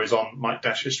great stories on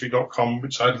mike-history.com,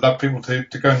 which I'd love people to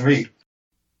go and read.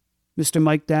 Mr.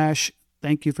 Mike Dash,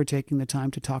 thank you for taking the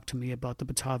time to talk to me about the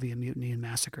Batavia Mutiny and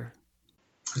Massacre.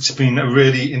 It's been a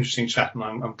really interesting chat, and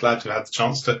I'm glad to have had the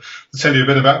chance to tell you a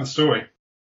bit about the story.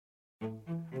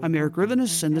 I'm Eric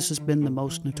Rivenes, and this has been the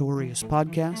Most Notorious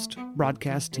Podcast,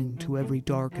 broadcasting to every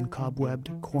dark and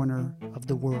cobwebbed corner of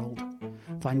the world.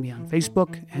 Find me on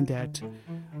Facebook and at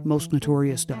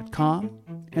mostnotorious.com.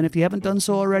 And if you haven't done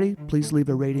so already, please leave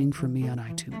a rating for me on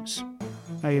iTunes.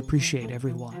 I appreciate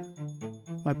everyone.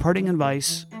 My parting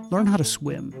advice, learn how to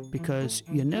swim, because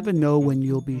you never know when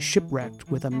you'll be shipwrecked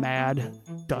with a mad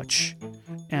Dutch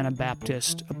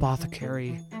Anabaptist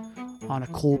apothecary on a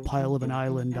coal pile of an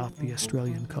island off the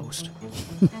Australian coast.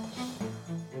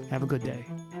 Have a good day.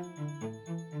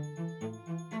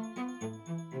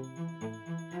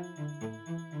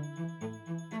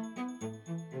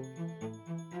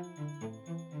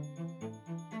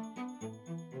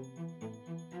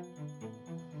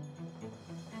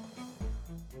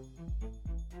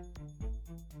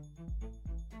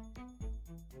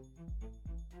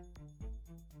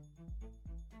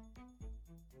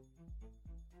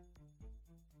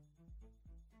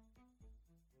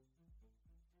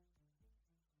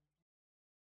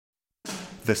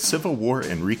 The Civil War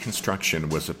and Reconstruction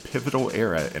was a pivotal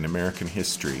era in American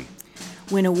history.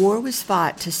 When a war was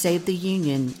fought to save the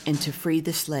Union and to free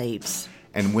the slaves.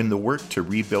 And when the work to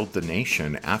rebuild the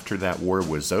nation after that war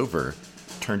was over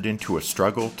turned into a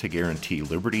struggle to guarantee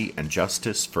liberty and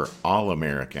justice for all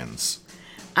Americans.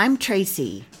 I'm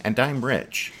Tracy. And I'm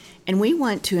Rich. And we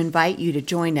want to invite you to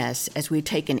join us as we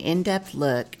take an in-depth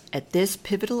look at this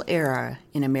pivotal era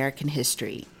in American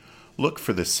history. Look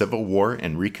for the Civil War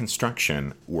and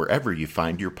Reconstruction wherever you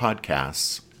find your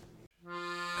podcasts.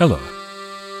 Hello,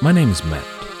 my name is Matt,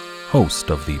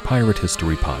 host of the Pirate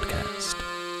History Podcast.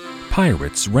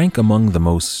 Pirates rank among the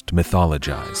most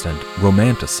mythologized and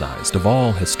romanticized of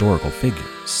all historical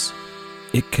figures.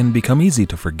 It can become easy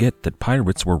to forget that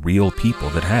pirates were real people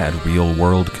that had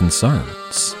real-world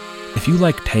concerns. If you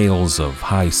like tales of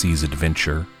high seas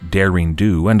adventure, daring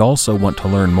do, and also want to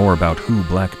learn more about who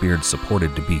Blackbeard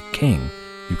supported to be king,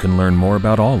 you can learn more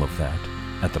about all of that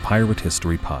at the Pirate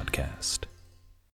History Podcast.